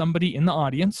it. It was somebody in the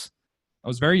audience. I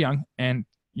was very young and,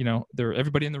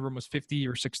 everybody in the room was 50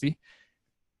 or 60.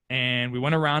 And we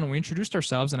went around and we introduced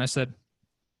ourselves. And I said,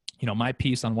 my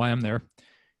piece on why I'm there.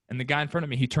 And the guy in front of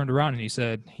me, he turned around and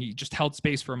he just held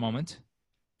space for a moment.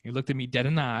 He looked at me dead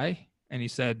in the eye and he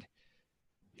said,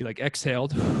 he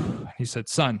exhaled. He said,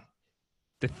 son,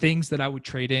 the things that I would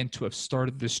trade in to have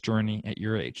started this journey at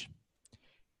your age.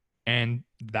 And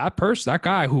that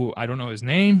guy who I don't know his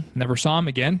name, never saw him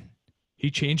again. He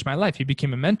changed my life. He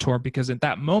became a mentor because at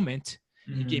that moment,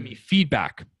 he gave me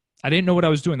feedback. I didn't know what I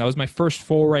was doing. That was my first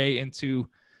foray into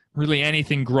really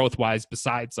anything growth-wise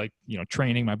besides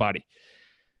training my body.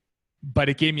 But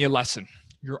it gave me a lesson.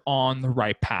 You're on the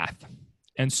right path.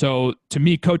 And so to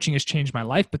me, coaching has changed my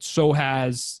life, but so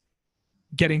has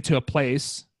getting to a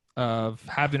place of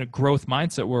having a growth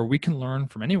mindset where we can learn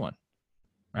from anyone,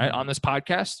 right? On this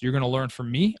podcast, you're going to learn from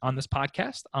me on this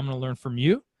podcast. I'm going to learn from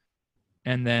you.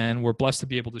 And then we're blessed to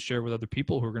be able to share with other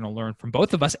people who are going to learn from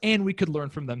both of us. And we could learn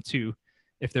from them too,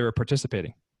 if they were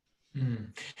participating.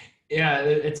 Yeah.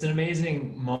 It's an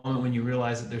amazing moment when you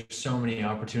realize that there's so many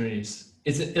opportunities.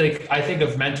 I think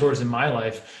of mentors in my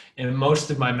life, and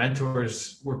most of my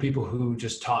mentors were people who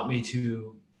just taught me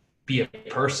to be a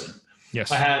person.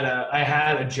 Yes. I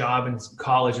had a job in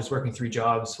college. I was working 3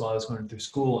 jobs while I was going through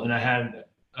school. And I had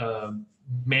a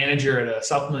manager at a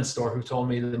supplement store who told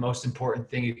me that the most important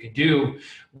thing you can do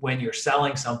when you're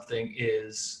selling something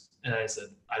is, and I said,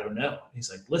 I don't know.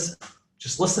 He's like,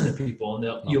 just listen to people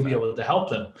and you'll be able to help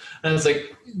them. And it's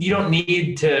like, you don't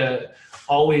need to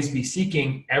always be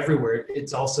seeking everywhere.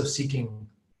 It's also seeking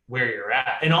where you're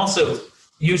at, and also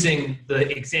using the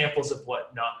examples of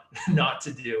what not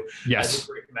to do. Yes. As a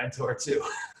great mentor too.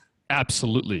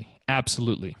 Absolutely.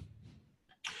 Absolutely.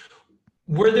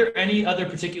 Were there any other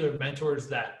particular mentors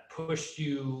that pushed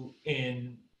you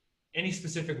in any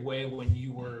specific way when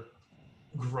you were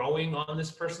growing on this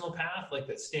personal path,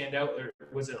 that stand out? Or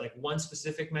was it one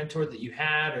specific mentor that you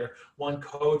had, or one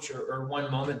coach, or one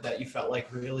moment that you felt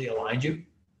like really aligned you?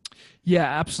 Yeah,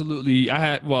 absolutely.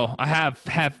 I have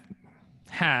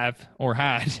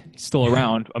had still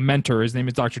around a mentor. His name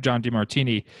is Dr. John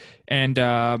DeMartini.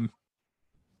 And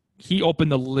he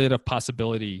opened the lid of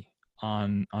possibility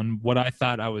on what I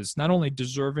thought I was not only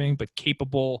deserving, but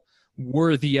capable,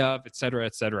 worthy of, et cetera,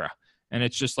 et cetera. And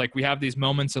it's just we have these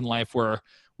moments in life where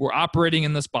we're operating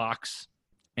in this box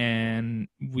and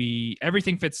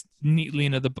everything fits neatly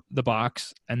into the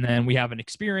box. And then we have an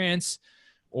experience,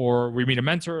 or we meet a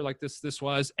mentor like this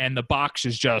was, and the box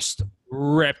is just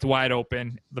ripped wide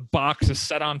open. The box is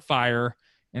set on fire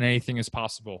and anything is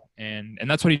possible. And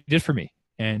that's what he did for me.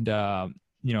 And,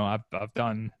 I've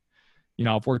done,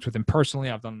 I've worked with him personally.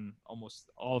 I've done almost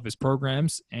all of his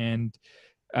programs. And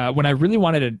when I really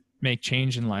wanted to make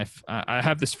change in life, I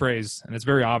have this phrase, and it's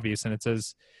very obvious. And it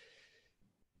says,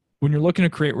 when you're looking to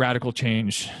create radical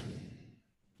change,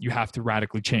 you have to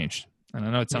radically change. And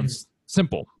I know it sounds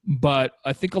simple, but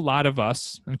I think a lot of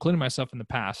us, including myself in the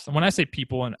past, and when I say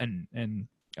people and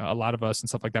a lot of us and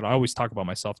stuff like that, I always talk about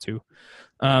myself too.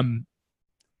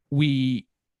 We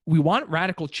want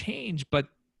radical change, but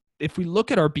if we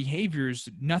look at our behaviors,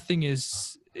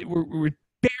 we're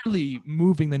barely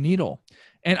moving the needle.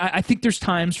 And I think there's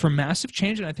times for massive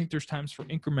change, and I think there's times for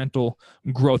incremental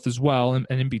growth as well, and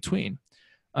in between.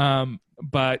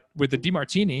 But with the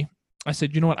DeMartini, I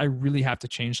said, you know what? I really have to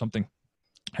change something.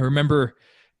 I remember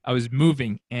I was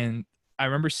moving, and I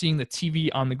remember seeing the TV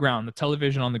on the ground, the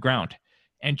television on the ground,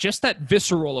 and just that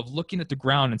visceral of looking at the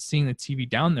ground and seeing the TV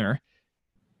down there,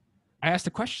 I asked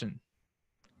the question,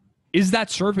 is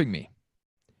that serving me?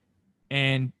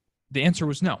 And the answer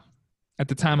was no. At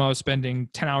the time, I was spending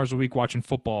 10 hours a week watching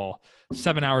football,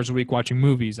 7 hours a week watching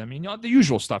movies. I mean, the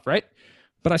usual stuff, right?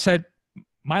 But I said,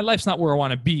 my life's not where I want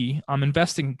to be. I'm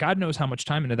investing God knows how much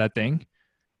time into that thing,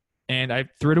 and I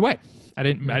threw it away. I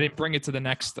didn't bring it to the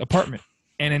next apartment.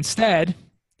 And instead,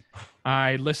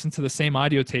 I listened to the same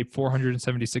audio tape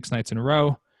 476 nights in a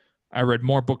row. I read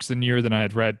more books than year than I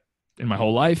had read in my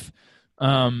whole life.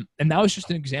 And that was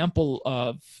just an example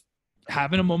of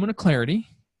having a moment of clarity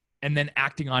and then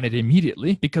acting on it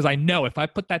immediately, because I know if I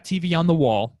put that TV on the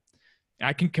wall,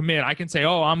 I can commit. I can say,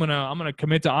 oh, I'm gonna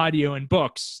commit to audio and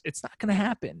books. It's not gonna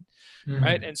happen,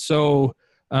 right? And so,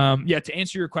 to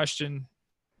answer your question,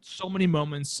 so many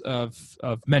moments of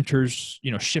mentors,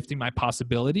 shifting my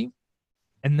possibility,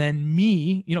 and then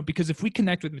me, because if we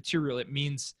connect with material, it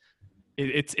means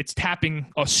it's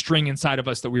tapping a string inside of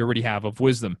us that we already have of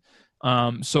wisdom.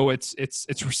 So it's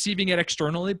receiving it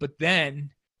externally, but then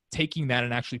taking that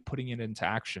and actually putting it into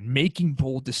action, making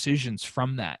bold decisions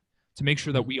from that to make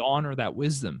sure that we honor that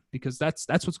wisdom, because that's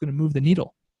what's going to move the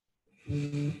needle.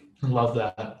 Love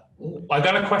that. I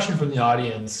got a question from the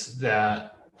audience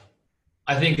that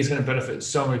I think is going to benefit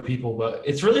so many people, but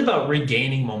it's really about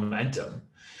regaining momentum.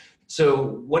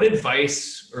 So what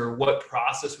advice or what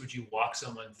process would you walk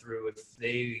someone through if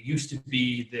they used to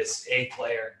be this A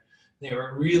player? They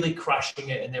were really crushing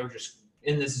it and they were just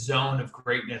in this zone of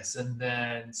greatness, and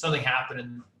then something happened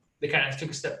and they kind of took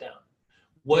a step down.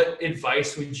 What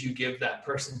advice would you give that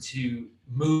person to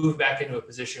move back into a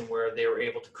position where they were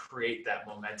able to create that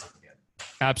momentum again?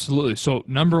 Absolutely. So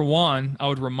number one, I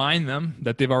would remind them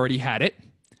that they've already had it.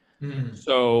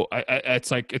 So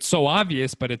it's so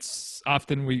obvious, but it's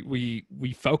often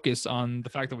we focus on the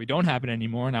fact that we don't have it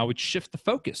anymore. And I would shift the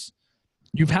focus.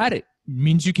 You've had it. It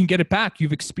means you can get it back.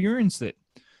 You've experienced it.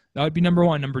 That would be number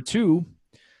one. Number two,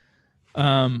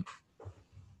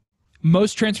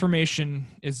 most transformation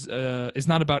is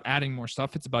not about adding more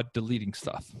stuff. It's about deleting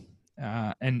stuff.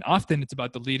 And often it's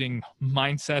about deleting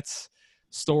mindsets,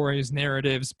 stories,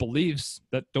 narratives, beliefs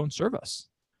that don't serve us,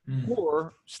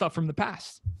 or stuff from the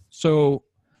past. So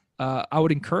I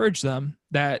would encourage them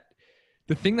that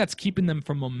the thing that's keeping them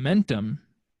from momentum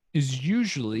is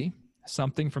usually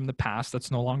something from the past that's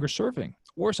no longer serving,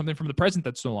 or something from the present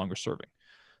that's no longer serving.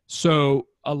 So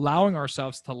allowing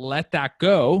ourselves to let that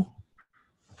go,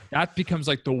 that becomes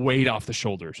like the weight off the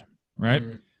shoulders, right?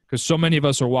 Because so many of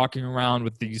us are walking around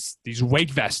with these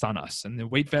weight vests on us, and the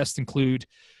weight vests include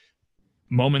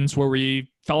moments where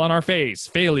we fell on our face,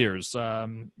 failures,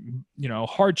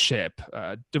 hardship,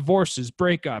 divorces,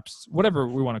 breakups, whatever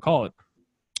we want to call it.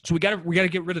 So we got to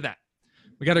get rid of that.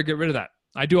 We got to get rid of that.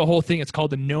 I do a whole thing. It's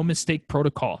called the no mistake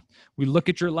protocol. We look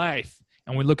at your life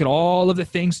and we look at all of the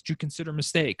things that you consider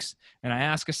mistakes. And I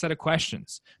ask a set of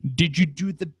questions. Did you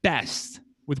do the best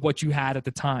with what you had at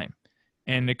the time?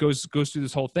 And it goes through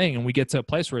this whole thing. And we get to a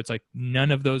place where it's like,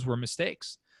 none of those were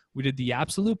mistakes. We did the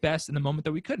absolute best in the moment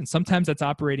that we could. And sometimes that's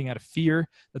operating out of fear.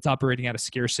 That's operating out of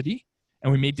scarcity.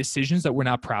 And we made decisions that we're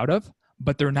not proud of,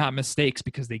 but they're not mistakes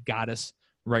because they got us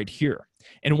right here.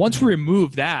 And once we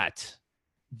remove that,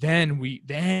 then we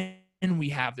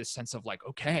have this sense of like,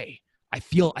 okay, I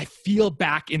feel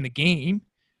back in the game.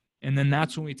 And then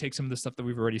that's when we take some of the stuff that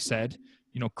we've already said,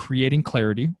 creating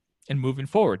clarity and moving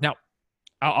forward. Now,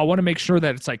 I want to make sure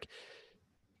that it's like,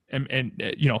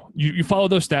 you follow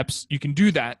those steps, you can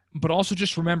do that, but also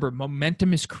just remember,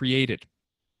 momentum is created.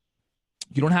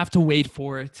 You don't have to wait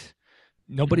for it.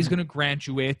 Nobody's going to grant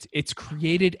you it. It's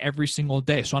created every single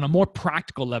day. So on a more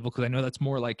practical level, because I know that's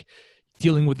more like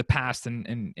dealing with the past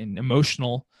and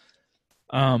emotional,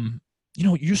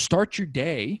 you start your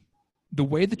day, the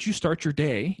way that you start your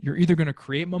day, you're either going to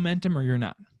create momentum or you're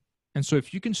not. And so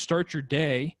if you can start your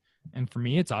day, and for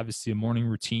me, it's obviously a morning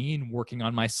routine, working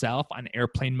on myself on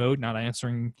airplane mode, not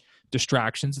answering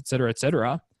distractions, et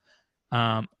cetera,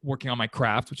 working on my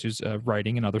craft, which is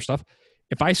writing and other stuff.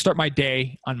 If I start my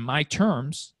day on my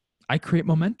terms, I create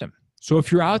momentum. So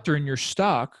if you're out there and you're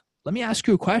stuck, let me ask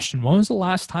you a question. When was the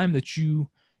last time that you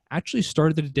actually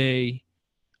started the day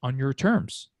on your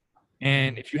terms?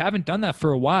 And if you haven't done that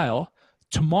for a while,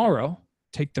 tomorrow,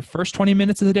 take the first 20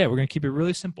 minutes of the day. We're going to keep it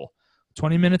really simple.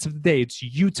 20 minutes of the day. It's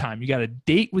you time. You got a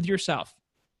date with yourself.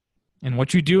 And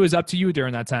what you do is up to you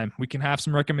during that time. We can have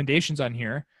some recommendations on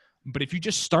here. But if you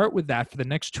just start with that for the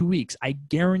next 2 weeks, I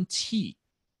guarantee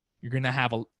you're going to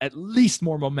have at least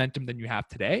more momentum than you have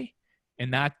today.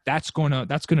 And that's going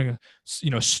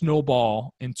to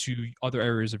snowball into other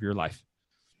areas of your life.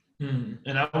 And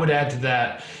I would add to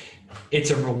that, it's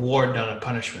a reward, not a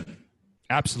punishment.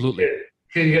 Absolutely.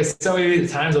 Because so many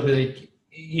times I'll be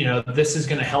like, this is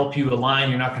going to help you align.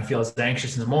 You're not going to feel as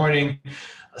anxious in the morning,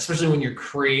 especially when you're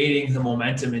creating the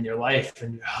momentum in your life.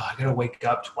 And I got to wake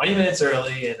up 20 minutes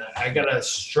early, and I got to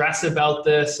stress about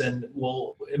this. And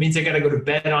it means I got to go to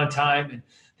bed on time. And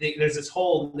there's this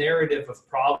whole narrative of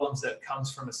problems that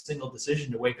comes from a single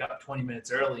decision to wake up 20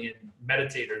 minutes early and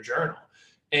meditate or journal.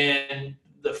 And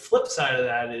the flip side of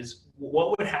that is,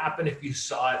 what would happen if you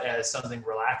saw it as something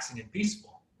relaxing and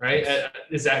peaceful, right?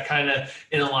 Is that kind of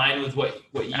in line with what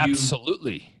you...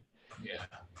 Absolutely. Yeah.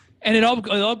 And it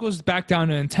all goes back down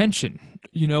to intention.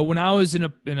 When I was in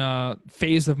a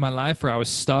phase of my life where I was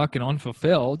stuck and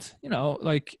unfulfilled,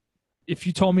 like if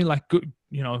you told me like,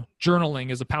 journaling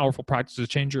is a powerful practice to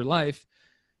change your life.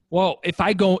 Well, if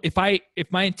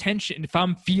my intention, if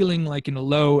I'm feeling like in a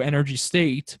low energy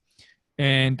state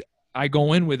and I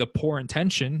go in with a poor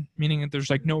intention, meaning that there's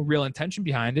like no real intention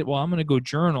behind it, well, I'm going to go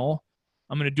journal.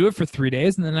 I'm going to do it for 3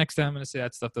 days. And the next day I'm going to say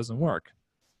that stuff doesn't work.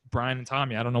 Brian and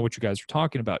Tommy, I don't know what you guys are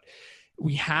talking about.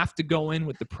 We have to go in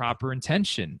with the proper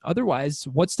intention. Otherwise,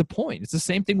 what's the point? It's the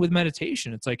same thing with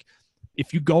meditation. It's like,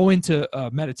 if you go into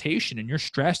meditation and you're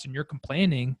stressed and you're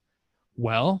complaining,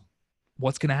 well,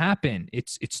 what's going to happen?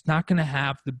 It's not going to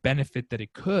have the benefit that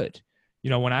it could.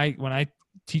 When I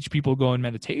teach people to go in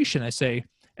meditation, I say,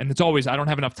 and it's always, I don't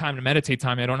have enough time to meditate,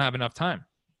 Tommy. I don't have enough time.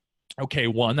 Okay,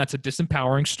 1, that's a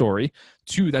disempowering story.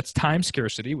 2, that's time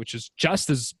scarcity, which is just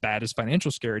as bad as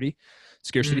financial scarcity.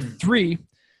 3,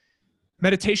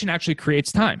 meditation actually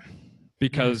creates time,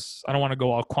 because I don't want to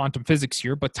go all quantum physics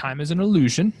here, but time is an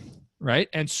illusion, right?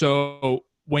 And so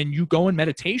when you go in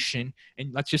meditation,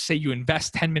 and let's just say you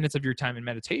invest 10 minutes of your time in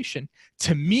meditation,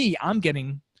 to me, I'm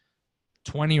getting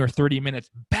 20 or 30 minutes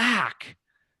back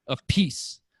of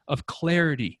peace, of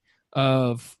clarity,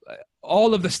 of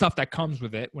all of the stuff that comes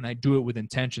with it when I do it with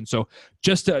intention. So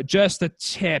just a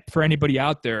tip for anybody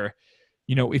out there,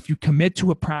 if you commit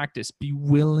to a practice, be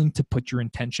willing to put your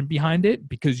intention behind it,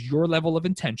 because your level of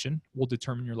intention will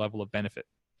determine your level of benefit.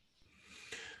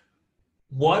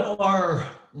 What are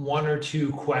 1 or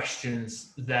 2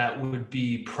 questions that would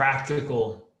be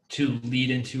practical to lead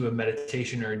into a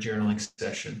meditation or a journaling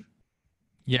session?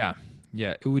 Yeah.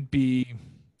 It would be,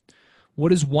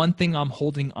 what is one thing I'm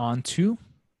holding on to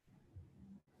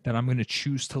that I'm going to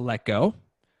choose to let go?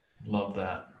 Love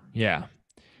that. Yeah.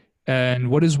 And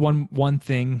what is one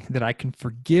thing that I can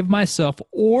forgive myself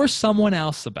or someone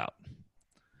else about?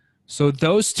 So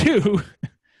those 2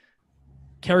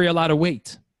 carry a lot of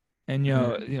weight. And,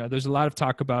 there's a lot of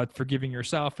talk about forgiving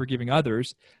yourself, forgiving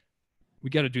others. We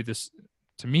got to do this.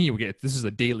 To me, this is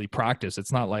a daily practice.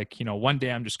 It's not like, one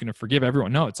day I'm just going to forgive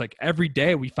everyone. No, it's like every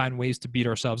day we find ways to beat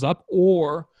ourselves up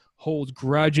or hold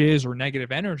grudges or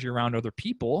negative energy around other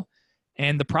people.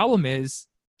 And the problem is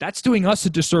that's doing us a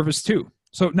disservice too.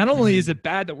 So not only is it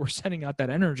bad that we're sending out that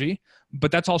energy,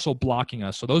 but that's also blocking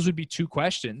us. So those would be 2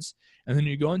 questions. And then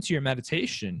you go into your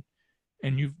meditation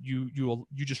and you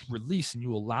just release and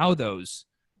you allow those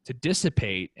to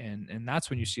dissipate. And that's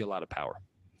when you see a lot of power.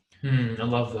 I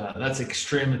love that. That's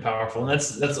extremely powerful. And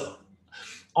that's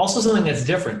also something that's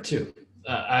different too.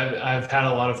 I've had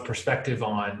a lot of perspective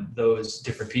on those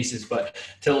different pieces, but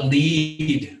to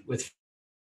lead with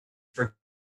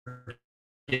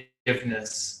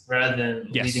forgiveness rather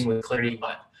than leading with clarity,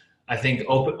 I think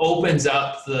opens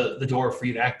up the door for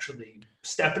you to actually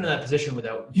step into that position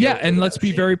without. Yeah. And let's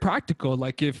be very practical.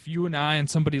 Like if you and I and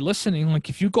somebody listening, like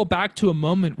if you go back to a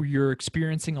moment where you're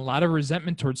experiencing a lot of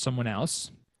resentment towards someone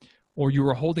else, or you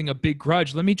were holding a big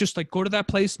grudge, let me just go to that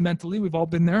place mentally. We've all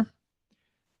been there.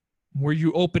 Were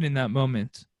you open in that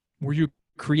moment? Were you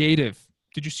creative?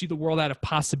 Did you see the world out of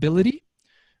possibility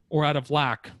or out of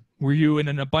lack? Were you in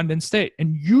an abundant state?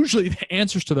 And usually the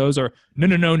answers to those are no.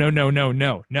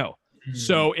 Mm-hmm.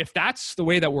 So if that's the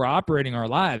way that we're operating our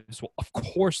lives, well, of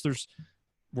course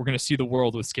we're going to see the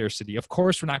world with scarcity. Of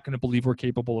course, we're not going to believe we're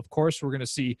capable. Of course, we're going to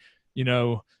see,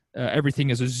 everything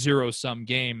is a zero-sum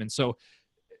game. And so,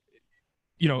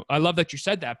 I love that you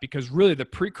said that, because really the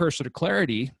precursor to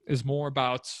clarity is more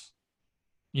about,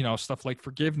 stuff like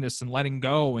forgiveness and letting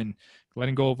go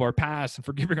of our past and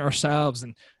forgiving ourselves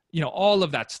and, all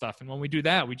of that stuff. And when we do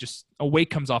that, a weight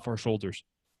comes off our shoulders.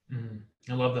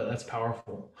 I love that. That's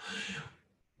powerful.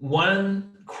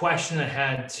 one question I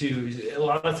had too is a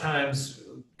lot of times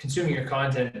consuming your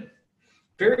content,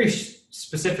 very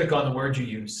specific on the words you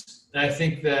use. And I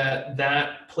think that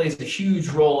that plays a huge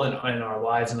role in our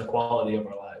lives and the quality of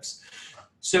our lives.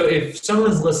 So if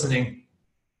someone's listening,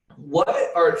 what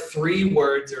are three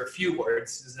words or a few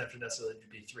words, doesn't have to necessarily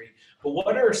be three, but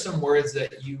what are some words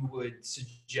that you would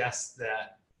suggest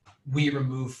that we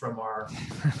remove from our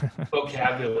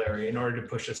vocabulary in order to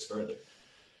push us further?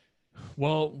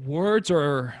 Well, words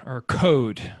are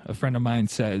code, a friend of mine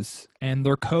says, and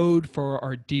they're code for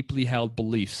our deeply held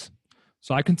beliefs.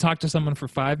 So I can talk to someone for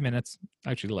 5 minutes,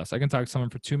 actually less. I can talk to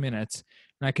someone for 2 minutes,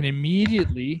 and I can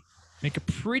immediately make a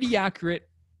pretty accurate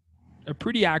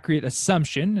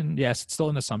assumption, and yes, it's still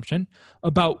an assumption,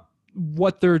 about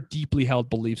what their deeply held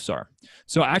beliefs are.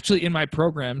 So actually in my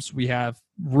programs, we have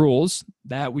rules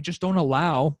that we just don't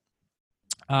allow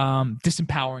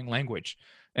disempowering language.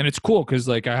 And it's cool because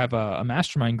like I have a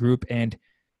mastermind group, and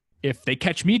if they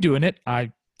catch me doing it,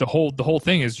 the whole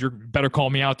thing is, you better call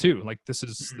me out too. Like this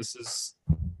is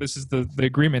the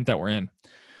agreement that we're in.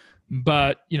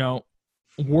 But you know,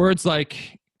 words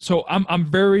like, so I'm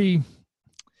very,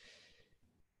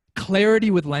 clarity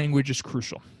with language is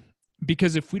crucial,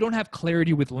 because if we don't have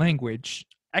clarity with language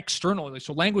externally,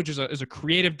 so language is a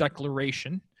creative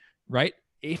declaration, right?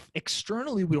 If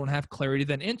externally we don't have clarity,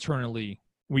 then internally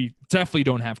we definitely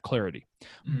don't have clarity.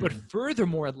 But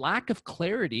furthermore, lack of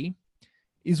clarity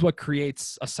is what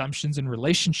creates assumptions in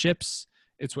relationships.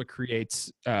 It's what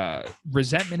creates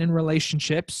resentment in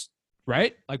relationships,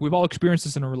 right? Like we've all experienced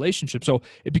this in a relationship. So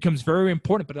it becomes very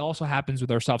important, but it also happens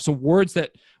with ourselves. So words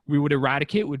that we would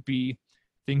eradicate would be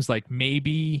things like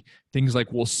maybe, things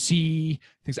like we'll see,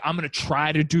 things I'm going to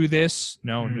try to do this.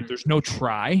 No, there's no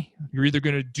try. You're either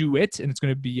going to do it and it's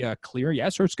going to be a clear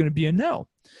yes, or it's going to be a no.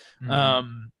 You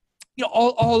know,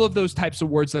 all of those types of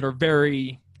words that are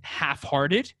very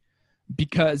half-hearted,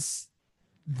 because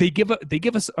they give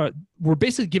us we're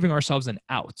basically giving ourselves an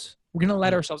out. We're going to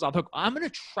let ourselves out. I'm going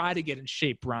to try to get in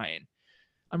shape, Brian.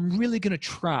 I'm really going to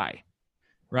try.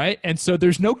 Right. And so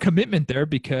there's no commitment there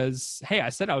because, hey, I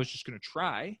said I was just going to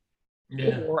try.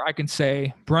 Yeah. Or I can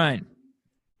say, Brian,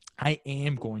 I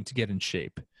am going to get in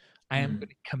shape. I am going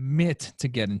to commit to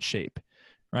get in shape.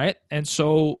 Right. And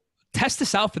so test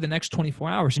this out for the next 24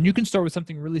 hours. And you can start with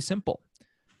something really simple.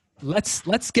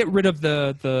 Let's get rid of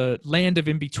the land of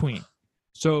in between.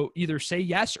 So either say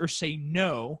yes or say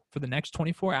no for the next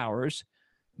 24 hours,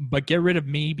 but get rid of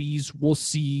maybes, we'll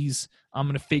sees, I'm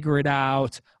going to figure it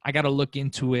out, I got to look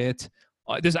into it.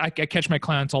 I catch my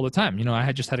clients all the time. You know,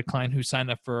 I just had a client who signed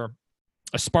up for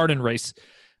a Spartan race.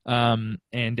 And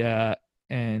you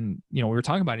know, we were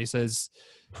talking about it. He's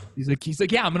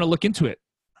like, yeah, I'm going to look into it.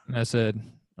 And I said,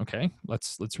 okay,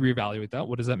 let's reevaluate that.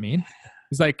 What does that mean?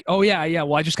 He's like, oh yeah.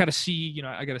 Well, I just got to see, you know,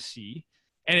 I got to see.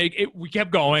 And we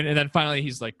kept going. And then finally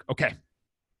he's like, okay,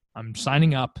 I'm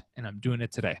signing up and I'm doing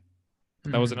it today.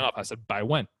 That wasn't enough. I said, by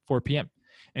when? 4 p.m.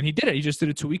 And he did it. He just did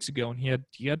it 2 weeks ago. And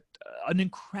he had an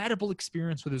incredible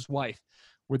experience with his wife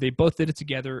where they both did it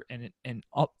together. And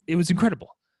it was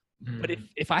incredible. But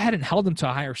if I hadn't held him to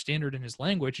a higher standard in his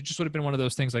language, it just would have been one of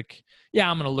those things like, yeah,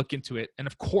 I'm going to look into it. And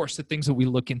of course, the things that we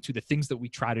look into, the things that we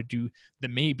try to do, the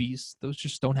maybes, those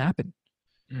just don't happen.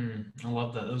 I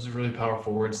love that. Those are really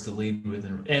powerful words to lead with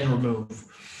and remove.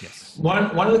 Yes. One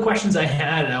of the questions I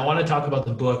had, and I want to talk about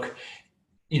the book,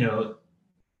 you know,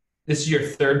 this is your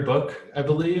third book, I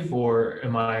believe, or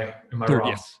am I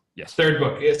wrong? Yes. Third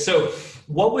book. So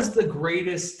what was the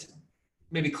greatest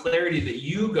maybe clarity that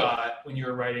you got when you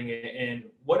were writing it, and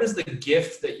what is the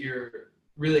gift that you're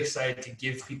really excited to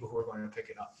give people who are going to pick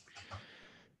it up?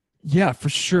 Yeah, for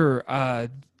sure.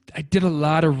 I did a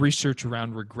lot of research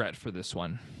around regret for this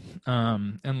one.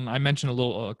 And I mentioned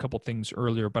a couple things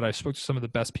earlier, but I spoke to some of the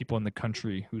best people in the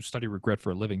country who study regret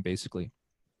for a living, basically.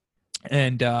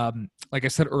 And like I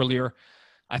said earlier,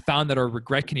 I found that our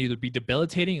regret can either be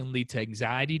debilitating and lead to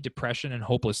anxiety, depression, and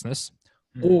hopelessness,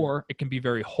 or it can be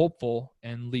very hopeful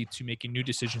and lead to making new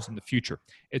decisions in the future.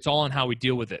 It's all on how we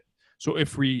deal with it. So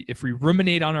if we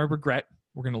ruminate on our regret,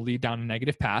 we're going to lead down a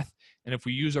negative path. And if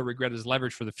we use our regret as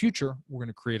leverage for the future, we're going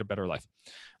to create a better life.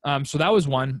 So that was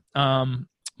one.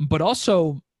 But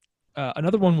also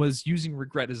another one was using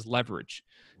regret as leverage.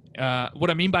 What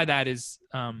I mean by that is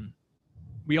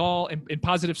we all, in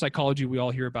positive psychology, we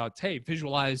all hear about, hey,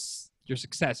 visualize your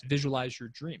success, visualize your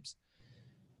dreams.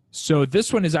 So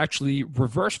this one is actually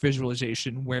reverse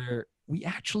visualization, where we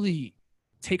actually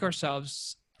take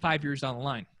ourselves 5 years down the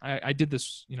line. I did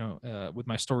this, with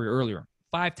my story earlier,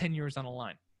 5-10 years down the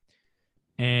line.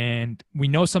 And we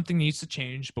know something needs to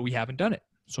change, but we haven't done it.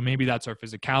 So maybe that's our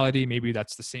physicality. Maybe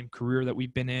that's the same career that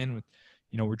we've been in with,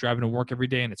 we're driving to work every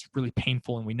day and it's really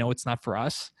painful and we know it's not for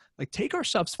us. Like, take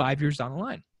ourselves 5 years down the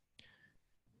line,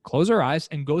 close our eyes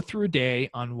and go through a day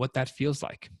on what that feels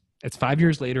like. It's 5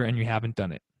 years later and you haven't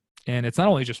done it. And it's not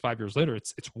only just 5 years later,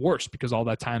 it's worse because all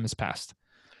that time has passed.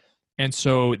 And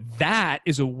so that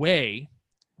is a way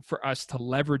for us to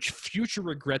leverage future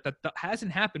regret that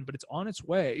hasn't happened, but it's on its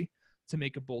way, to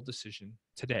make a bold decision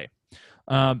today.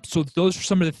 So those are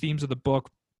some of the themes of the book.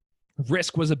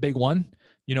 Risk was a big one.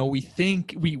 We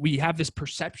think we have this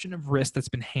perception of risk that's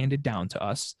been handed down to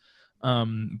us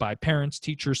by parents,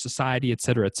 teachers, society, et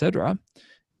cetera, et cetera.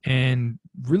 And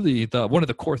really one of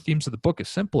the core themes of the book is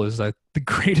simple, is that the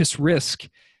greatest risk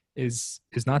is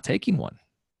not taking one.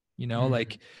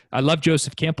 Like, I love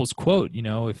Joseph Campbell's quote,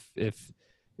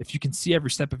 if you can see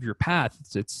every step of your path,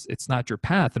 it's not your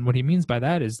path. And what he means by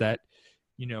that is that,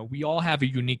 we all have a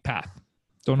unique path.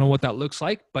 Don't know what that looks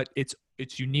like, but it's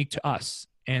unique to us.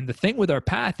 And the thing with our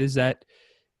path is that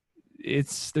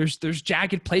there's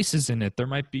jagged places in it. There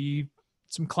might be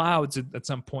some clouds at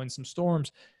some point, some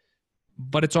storms,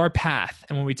 but it's our path.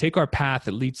 And when we take our path,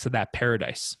 it leads to that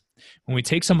paradise. When we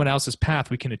take someone else's path,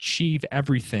 we can achieve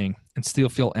everything and still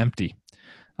feel empty.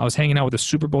 I was hanging out with a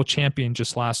Super Bowl champion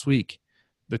just last week.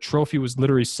 The trophy was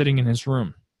literally sitting in his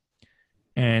room.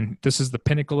 And this is the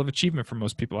pinnacle of achievement for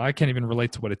most people. I can't even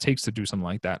relate to what it takes to do something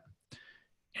like that.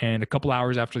 And a couple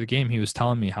hours after the game, he was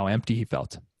telling me how empty he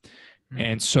felt.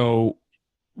 And so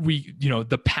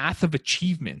the path of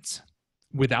achievement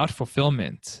without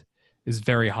fulfillment is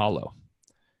very hollow.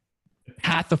 The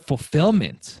path of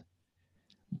fulfillment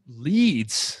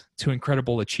leads to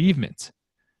incredible achievement,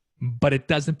 but it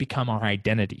doesn't become our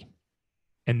identity.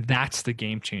 And that's the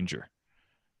game changer.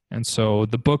 And so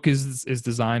the book is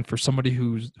designed for somebody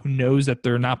who knows that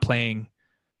they're not playing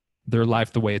their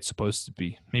life the way it's supposed to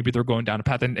be. Maybe they're going down a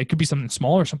path, and it could be something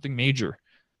small or something major.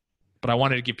 But I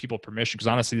wanted to give people permission, because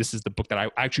honestly, this is the book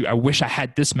that I wish I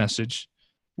had this message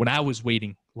when I was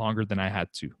waiting longer than I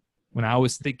had to, when I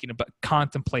was thinking about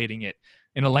contemplating it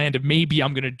in a land of maybe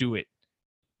I'm going to do it,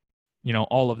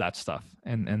 all of that stuff.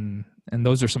 And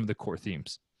those are some of the core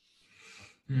themes.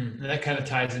 And that kind of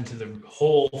ties into the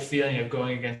whole feeling of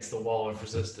going against the wall of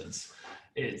resistance.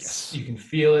 You can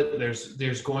feel it.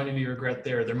 There's going to be regret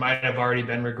there. There might have already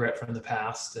been regret from the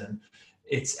past, and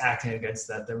it's acting against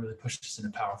that really pushes us in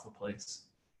a powerful place.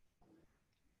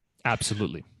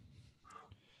 Absolutely.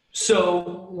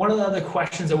 So one of the other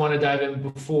questions I want to dive in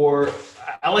before,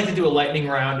 I like to do a lightning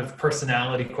round of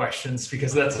personality questions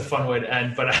because that's a fun way to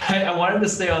end. But I wanted to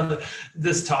stay on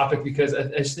this topic because I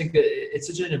just think that it's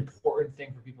such an important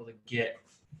thing for people to get,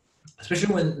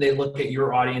 especially when they look at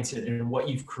your audience and what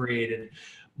you've created.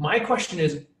 My question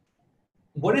is,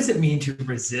 what does it mean to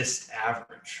resist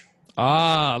average?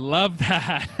 Ah, love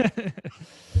that.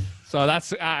 So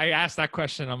I asked that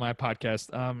question on my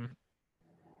podcast.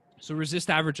 So resist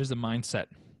average is a mindset.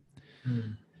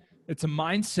 It's a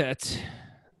mindset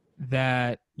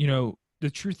that, the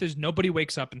truth is nobody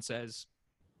wakes up and says,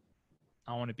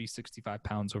 I want to be 65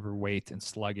 pounds overweight and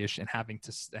sluggish and having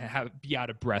to be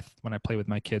out of breath when I play with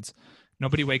my kids.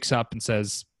 Nobody wakes up and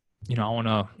says, I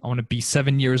want to be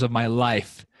 7 years of my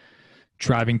life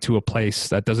driving to a place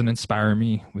that doesn't inspire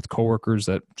me, with coworkers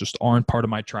that just aren't part of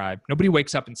my tribe. Nobody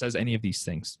wakes up and says any of these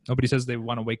things. Nobody says they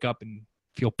want to wake up and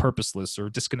feel purposeless or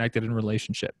disconnected in a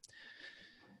relationship.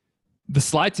 The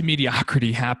slide to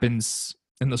mediocrity happens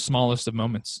in the smallest of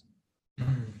moments.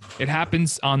 It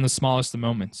happens on the smallest of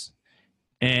moments.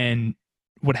 And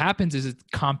what happens is it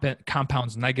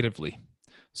compounds negatively.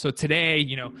 So today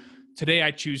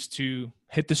I choose to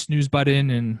hit the snooze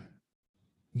button and,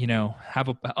 have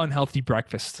an unhealthy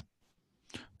breakfast.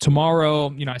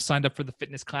 Tomorrow, I signed up for the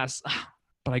fitness class,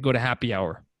 but I go to happy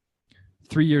hour.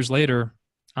 3 years later,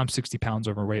 I'm 60 pounds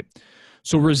overweight.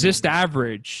 So resist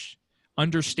average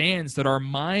understands that our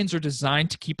minds are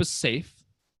designed to keep us safe,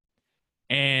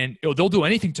 and they'll do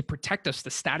anything to protect us,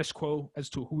 the status quo as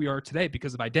to who we are today,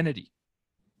 because of identity,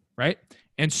 right?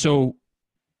 And so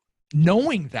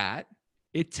knowing that,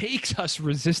 it takes us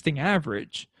resisting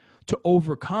average to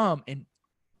overcome and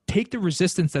take the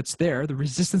resistance that's there, the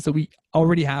resistance that we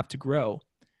already have to grow,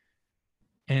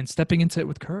 and stepping into it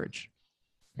with courage.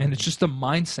 And it's just a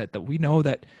mindset that we know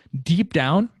that deep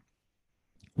down,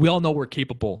 we all know we're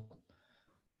capable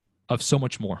of so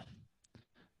much more.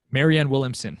 Marianne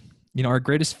Williamson, our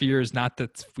greatest fear is not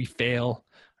that we fail.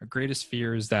 Our greatest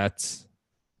fear is that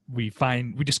we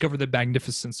discover the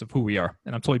magnificence of who we are.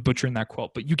 And I'm totally butchering that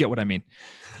quote, but you get what I mean.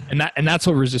 And that's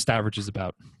what resist average is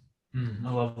about.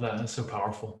 I love that. That's so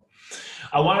powerful.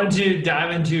 I wanted to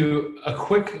dive into a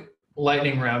quick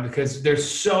lightning round because there's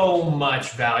so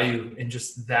much value in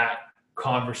just that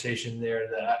conversation there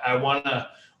that I want to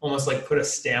almost like put a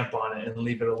stamp on it and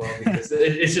leave it alone, because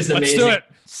it's just amazing. Let's do it.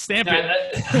 Stamp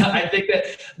it. I think that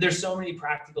there's so many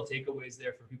practical takeaways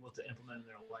there for people to implement in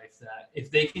their life, that if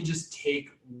they can just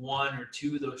take one or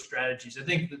two of those strategies, I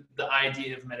think the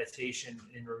idea of meditation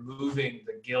and removing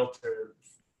the guilt or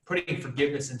putting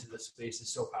forgiveness into the space is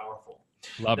so powerful.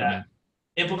 Love it, man.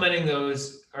 Implementing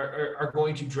those are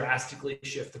going to drastically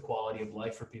shift the quality of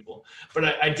life for people.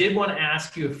 But I did want to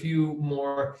ask you a few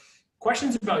more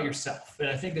questions about yourself. And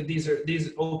I think that these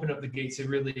open up the gates to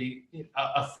really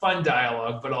a fun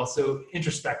dialogue, but also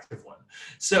introspective one.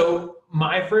 So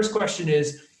my first question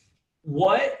is,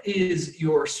 what is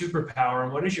your superpower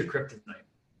and what is your kryptonite?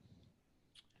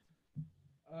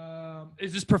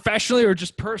 Is this professionally or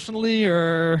just personally,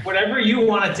 or whatever you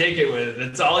want to take it with?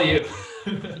 It's all you.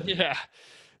 Yeah.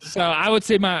 So I would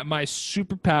say my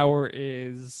superpower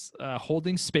is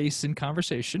holding space in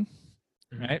conversation,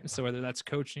 right? So whether that's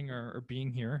coaching or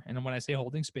being here. And when I say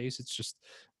holding space, it's just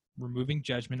removing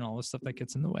judgment and all the stuff that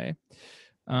gets in the way.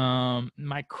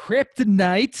 My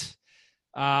kryptonite,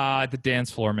 the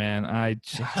dance floor, man.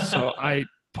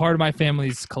 Part of my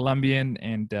family's Colombian,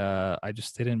 and I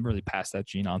just didn't really pass that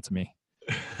gene on to me.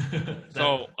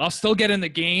 So I'll still get in the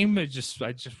game. I just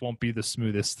won't be the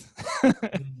smoothest.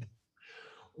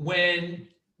 When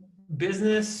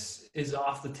business is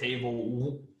off the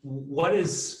table, I'm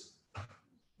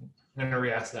going to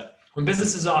re-ask that. When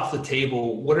business is off the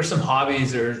table, what are some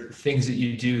hobbies or things that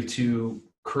you do to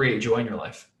create joy in your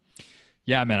life?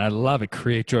 Yeah, man, I love it.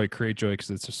 Create joy, because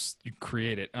it's just, you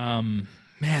create it.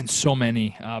 Man, so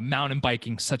many. Mountain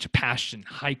biking, such a passion.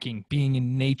 Hiking, being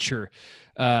in nature,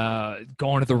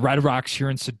 going to the Red Rocks here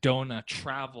in Sedona,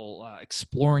 travel,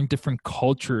 exploring different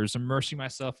cultures, immersing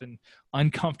myself in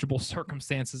uncomfortable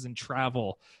circumstances and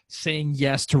travel, saying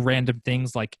yes to random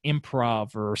things like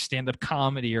improv or stand-up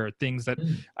comedy or things that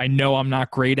I know I'm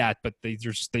not great at, but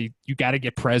you got to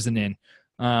get present in.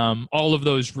 All of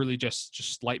those really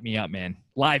just light me up, man.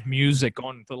 Live music,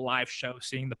 going to the live show,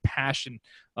 seeing the passion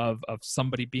of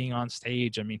somebody being on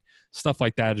stage. I mean, stuff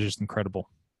like that is just incredible.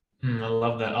 I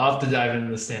love that. I'll have to dive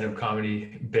into the stand-up comedy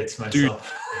bits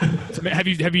myself. Dude, have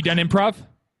you done improv?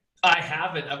 I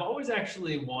haven't. I've always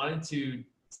actually wanted to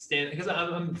stand, because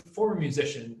I'm a former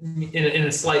musician in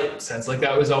a slight sense. Like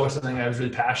that was always something I was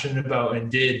really passionate about and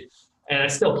did. And I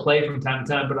still play from time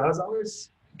to time, but I was always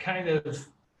kind of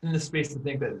in the space to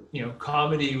think that,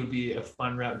 comedy would be a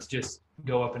fun route to just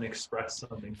go up and express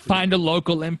something. Find a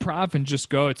local improv and just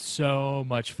go. It's so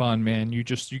much fun, man. You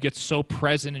get so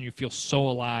present and you feel so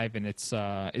alive, and it's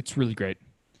really great.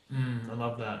 I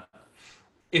love that.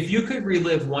 If you could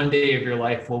relive one day of your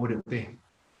life, what would it be?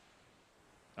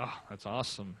 Oh, that's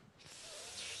awesome.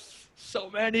 So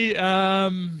many.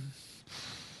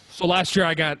 So last year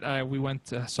I got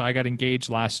engaged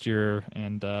last year,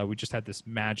 and we just had this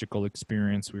magical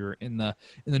experience. We were in the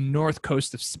north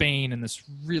coast of Spain in this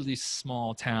really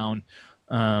small town,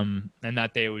 and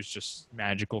that day was just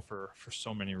magical for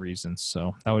so many reasons.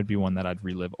 So that would be one that I'd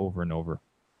relive over and over.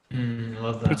 I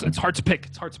love that. It's hard to pick.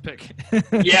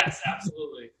 Yes,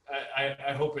 absolutely.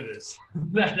 I hope it is.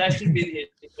 That should be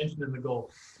the intention and the goal.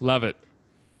 Love it.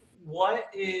 What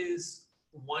is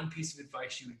one piece of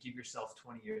advice you would give yourself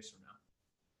 20 years from now?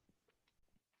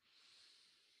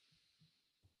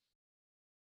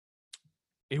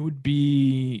 It would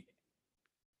be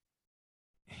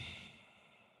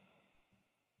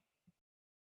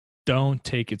don't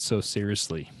take it so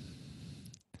seriously.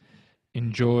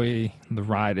 Enjoy the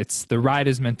ride. The ride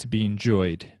is meant to be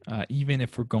enjoyed. Even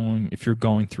if you're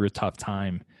going through a tough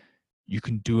time, you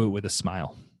can do it with a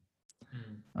smile,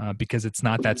 because it's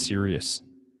not that serious.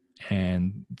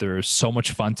 And there's so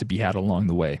much fun to be had along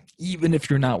the way, even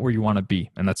if you're not where you want to be.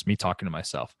 And that's me talking to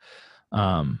myself.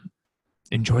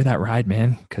 Enjoy that ride,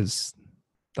 man, because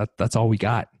that's all we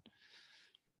got.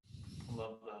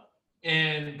 Love that.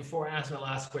 And before I ask my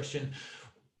last question,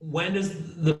 when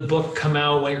does the book come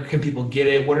out? Where can people get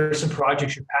it? What are some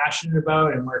projects you're passionate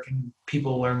about, and where can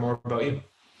people learn more about you?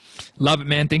 Love it,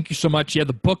 man. Thank you so much. Yeah,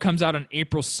 the book comes out on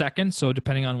April 2nd, so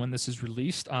depending on when this is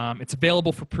released. It's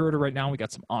available for pre-order right now. We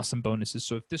got some awesome bonuses.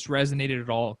 So if this resonated at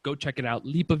all, go check it out,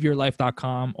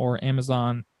 leapofyourlife.com or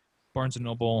Amazon, Barnes &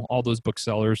 Noble, all those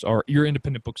booksellers, or your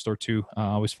independent bookstore too. I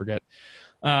always forget.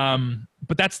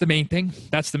 But that's the main thing.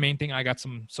 I got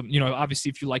some, obviously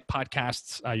if you like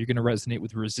podcasts, you're going to resonate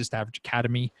with Resist Average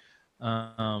Academy.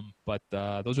 But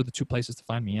those are the two places to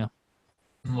find me. Yeah.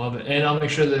 Love it. And I'll make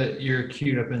sure that you're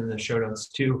queued up in the show notes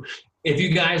too. If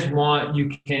you guys want, you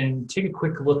can take a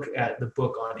quick look at the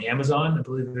book on Amazon. I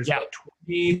believe there's about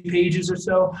 20 pages or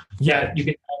so. Yeah, you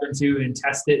can dive into and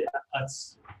test it.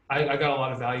 I got a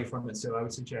lot of value from it. So I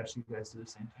would suggest you guys do the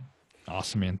same thing.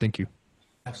 Awesome, man. Thank you.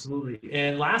 Absolutely.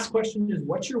 And last question is,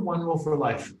 what's your one rule for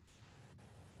life?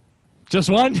 Just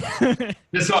one?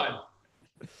 Just one.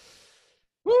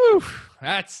 Woo!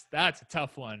 That's a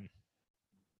tough one.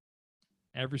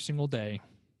 Every single day,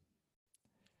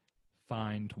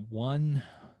 find one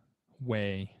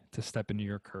way to step into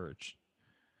your courage.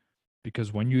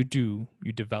 Because when you do,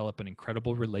 you develop an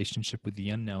incredible relationship with the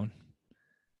unknown.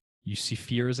 You see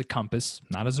fear as a compass,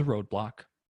 not as a roadblock.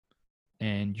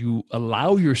 And you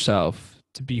allow yourself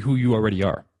to be who you already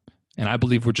are. And I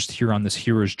believe we're just here on this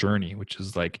hero's journey, which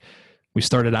is like we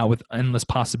started out with endless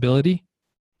possibility.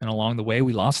 And along the way,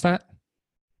 we lost that.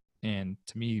 And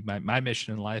to me, my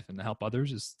mission in life and to help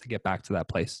others is to get back to that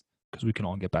place, because we can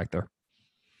all get back there.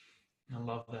 I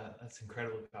love that. That's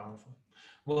incredibly powerful.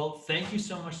 Well, thank you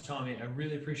so much, Tommy. I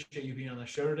really appreciate you being on the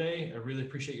show today. I really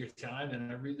appreciate your time,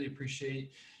 and I really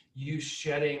appreciate you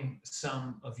shedding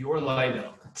some of your light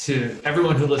to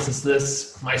everyone who listens to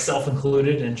this, myself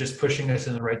included, and just pushing us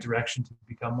in the right direction to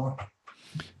become more.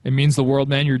 It means the world,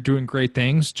 man. You're doing great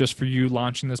things. Just for you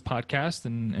launching this podcast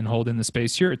and holding the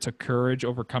space here, it took courage,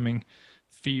 overcoming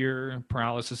fear,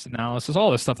 paralysis analysis,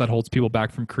 all this stuff that holds people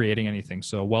back from creating anything.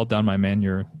 So well done, my man.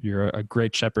 You're a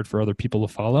great shepherd for other people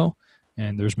to follow,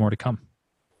 and there's more to come.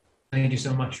 Thank you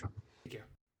so much.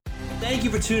 Thank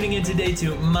you for tuning in today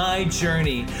to My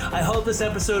Journey. I hope this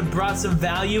episode brought some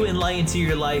value and light into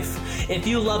your life. If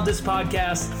you love this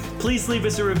podcast, please leave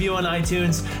us a review on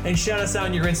iTunes and shout us out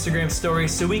in your Instagram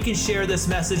stories so we can share this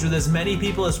message with as many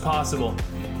people as possible.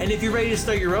 And if you're ready to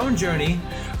start your own journey,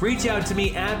 reach out to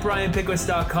me at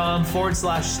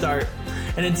brianpickwitz.com/start.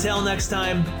 And until next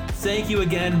time, thank you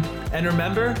again. And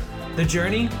remember, the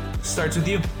journey starts with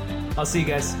you. I'll see you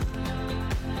guys.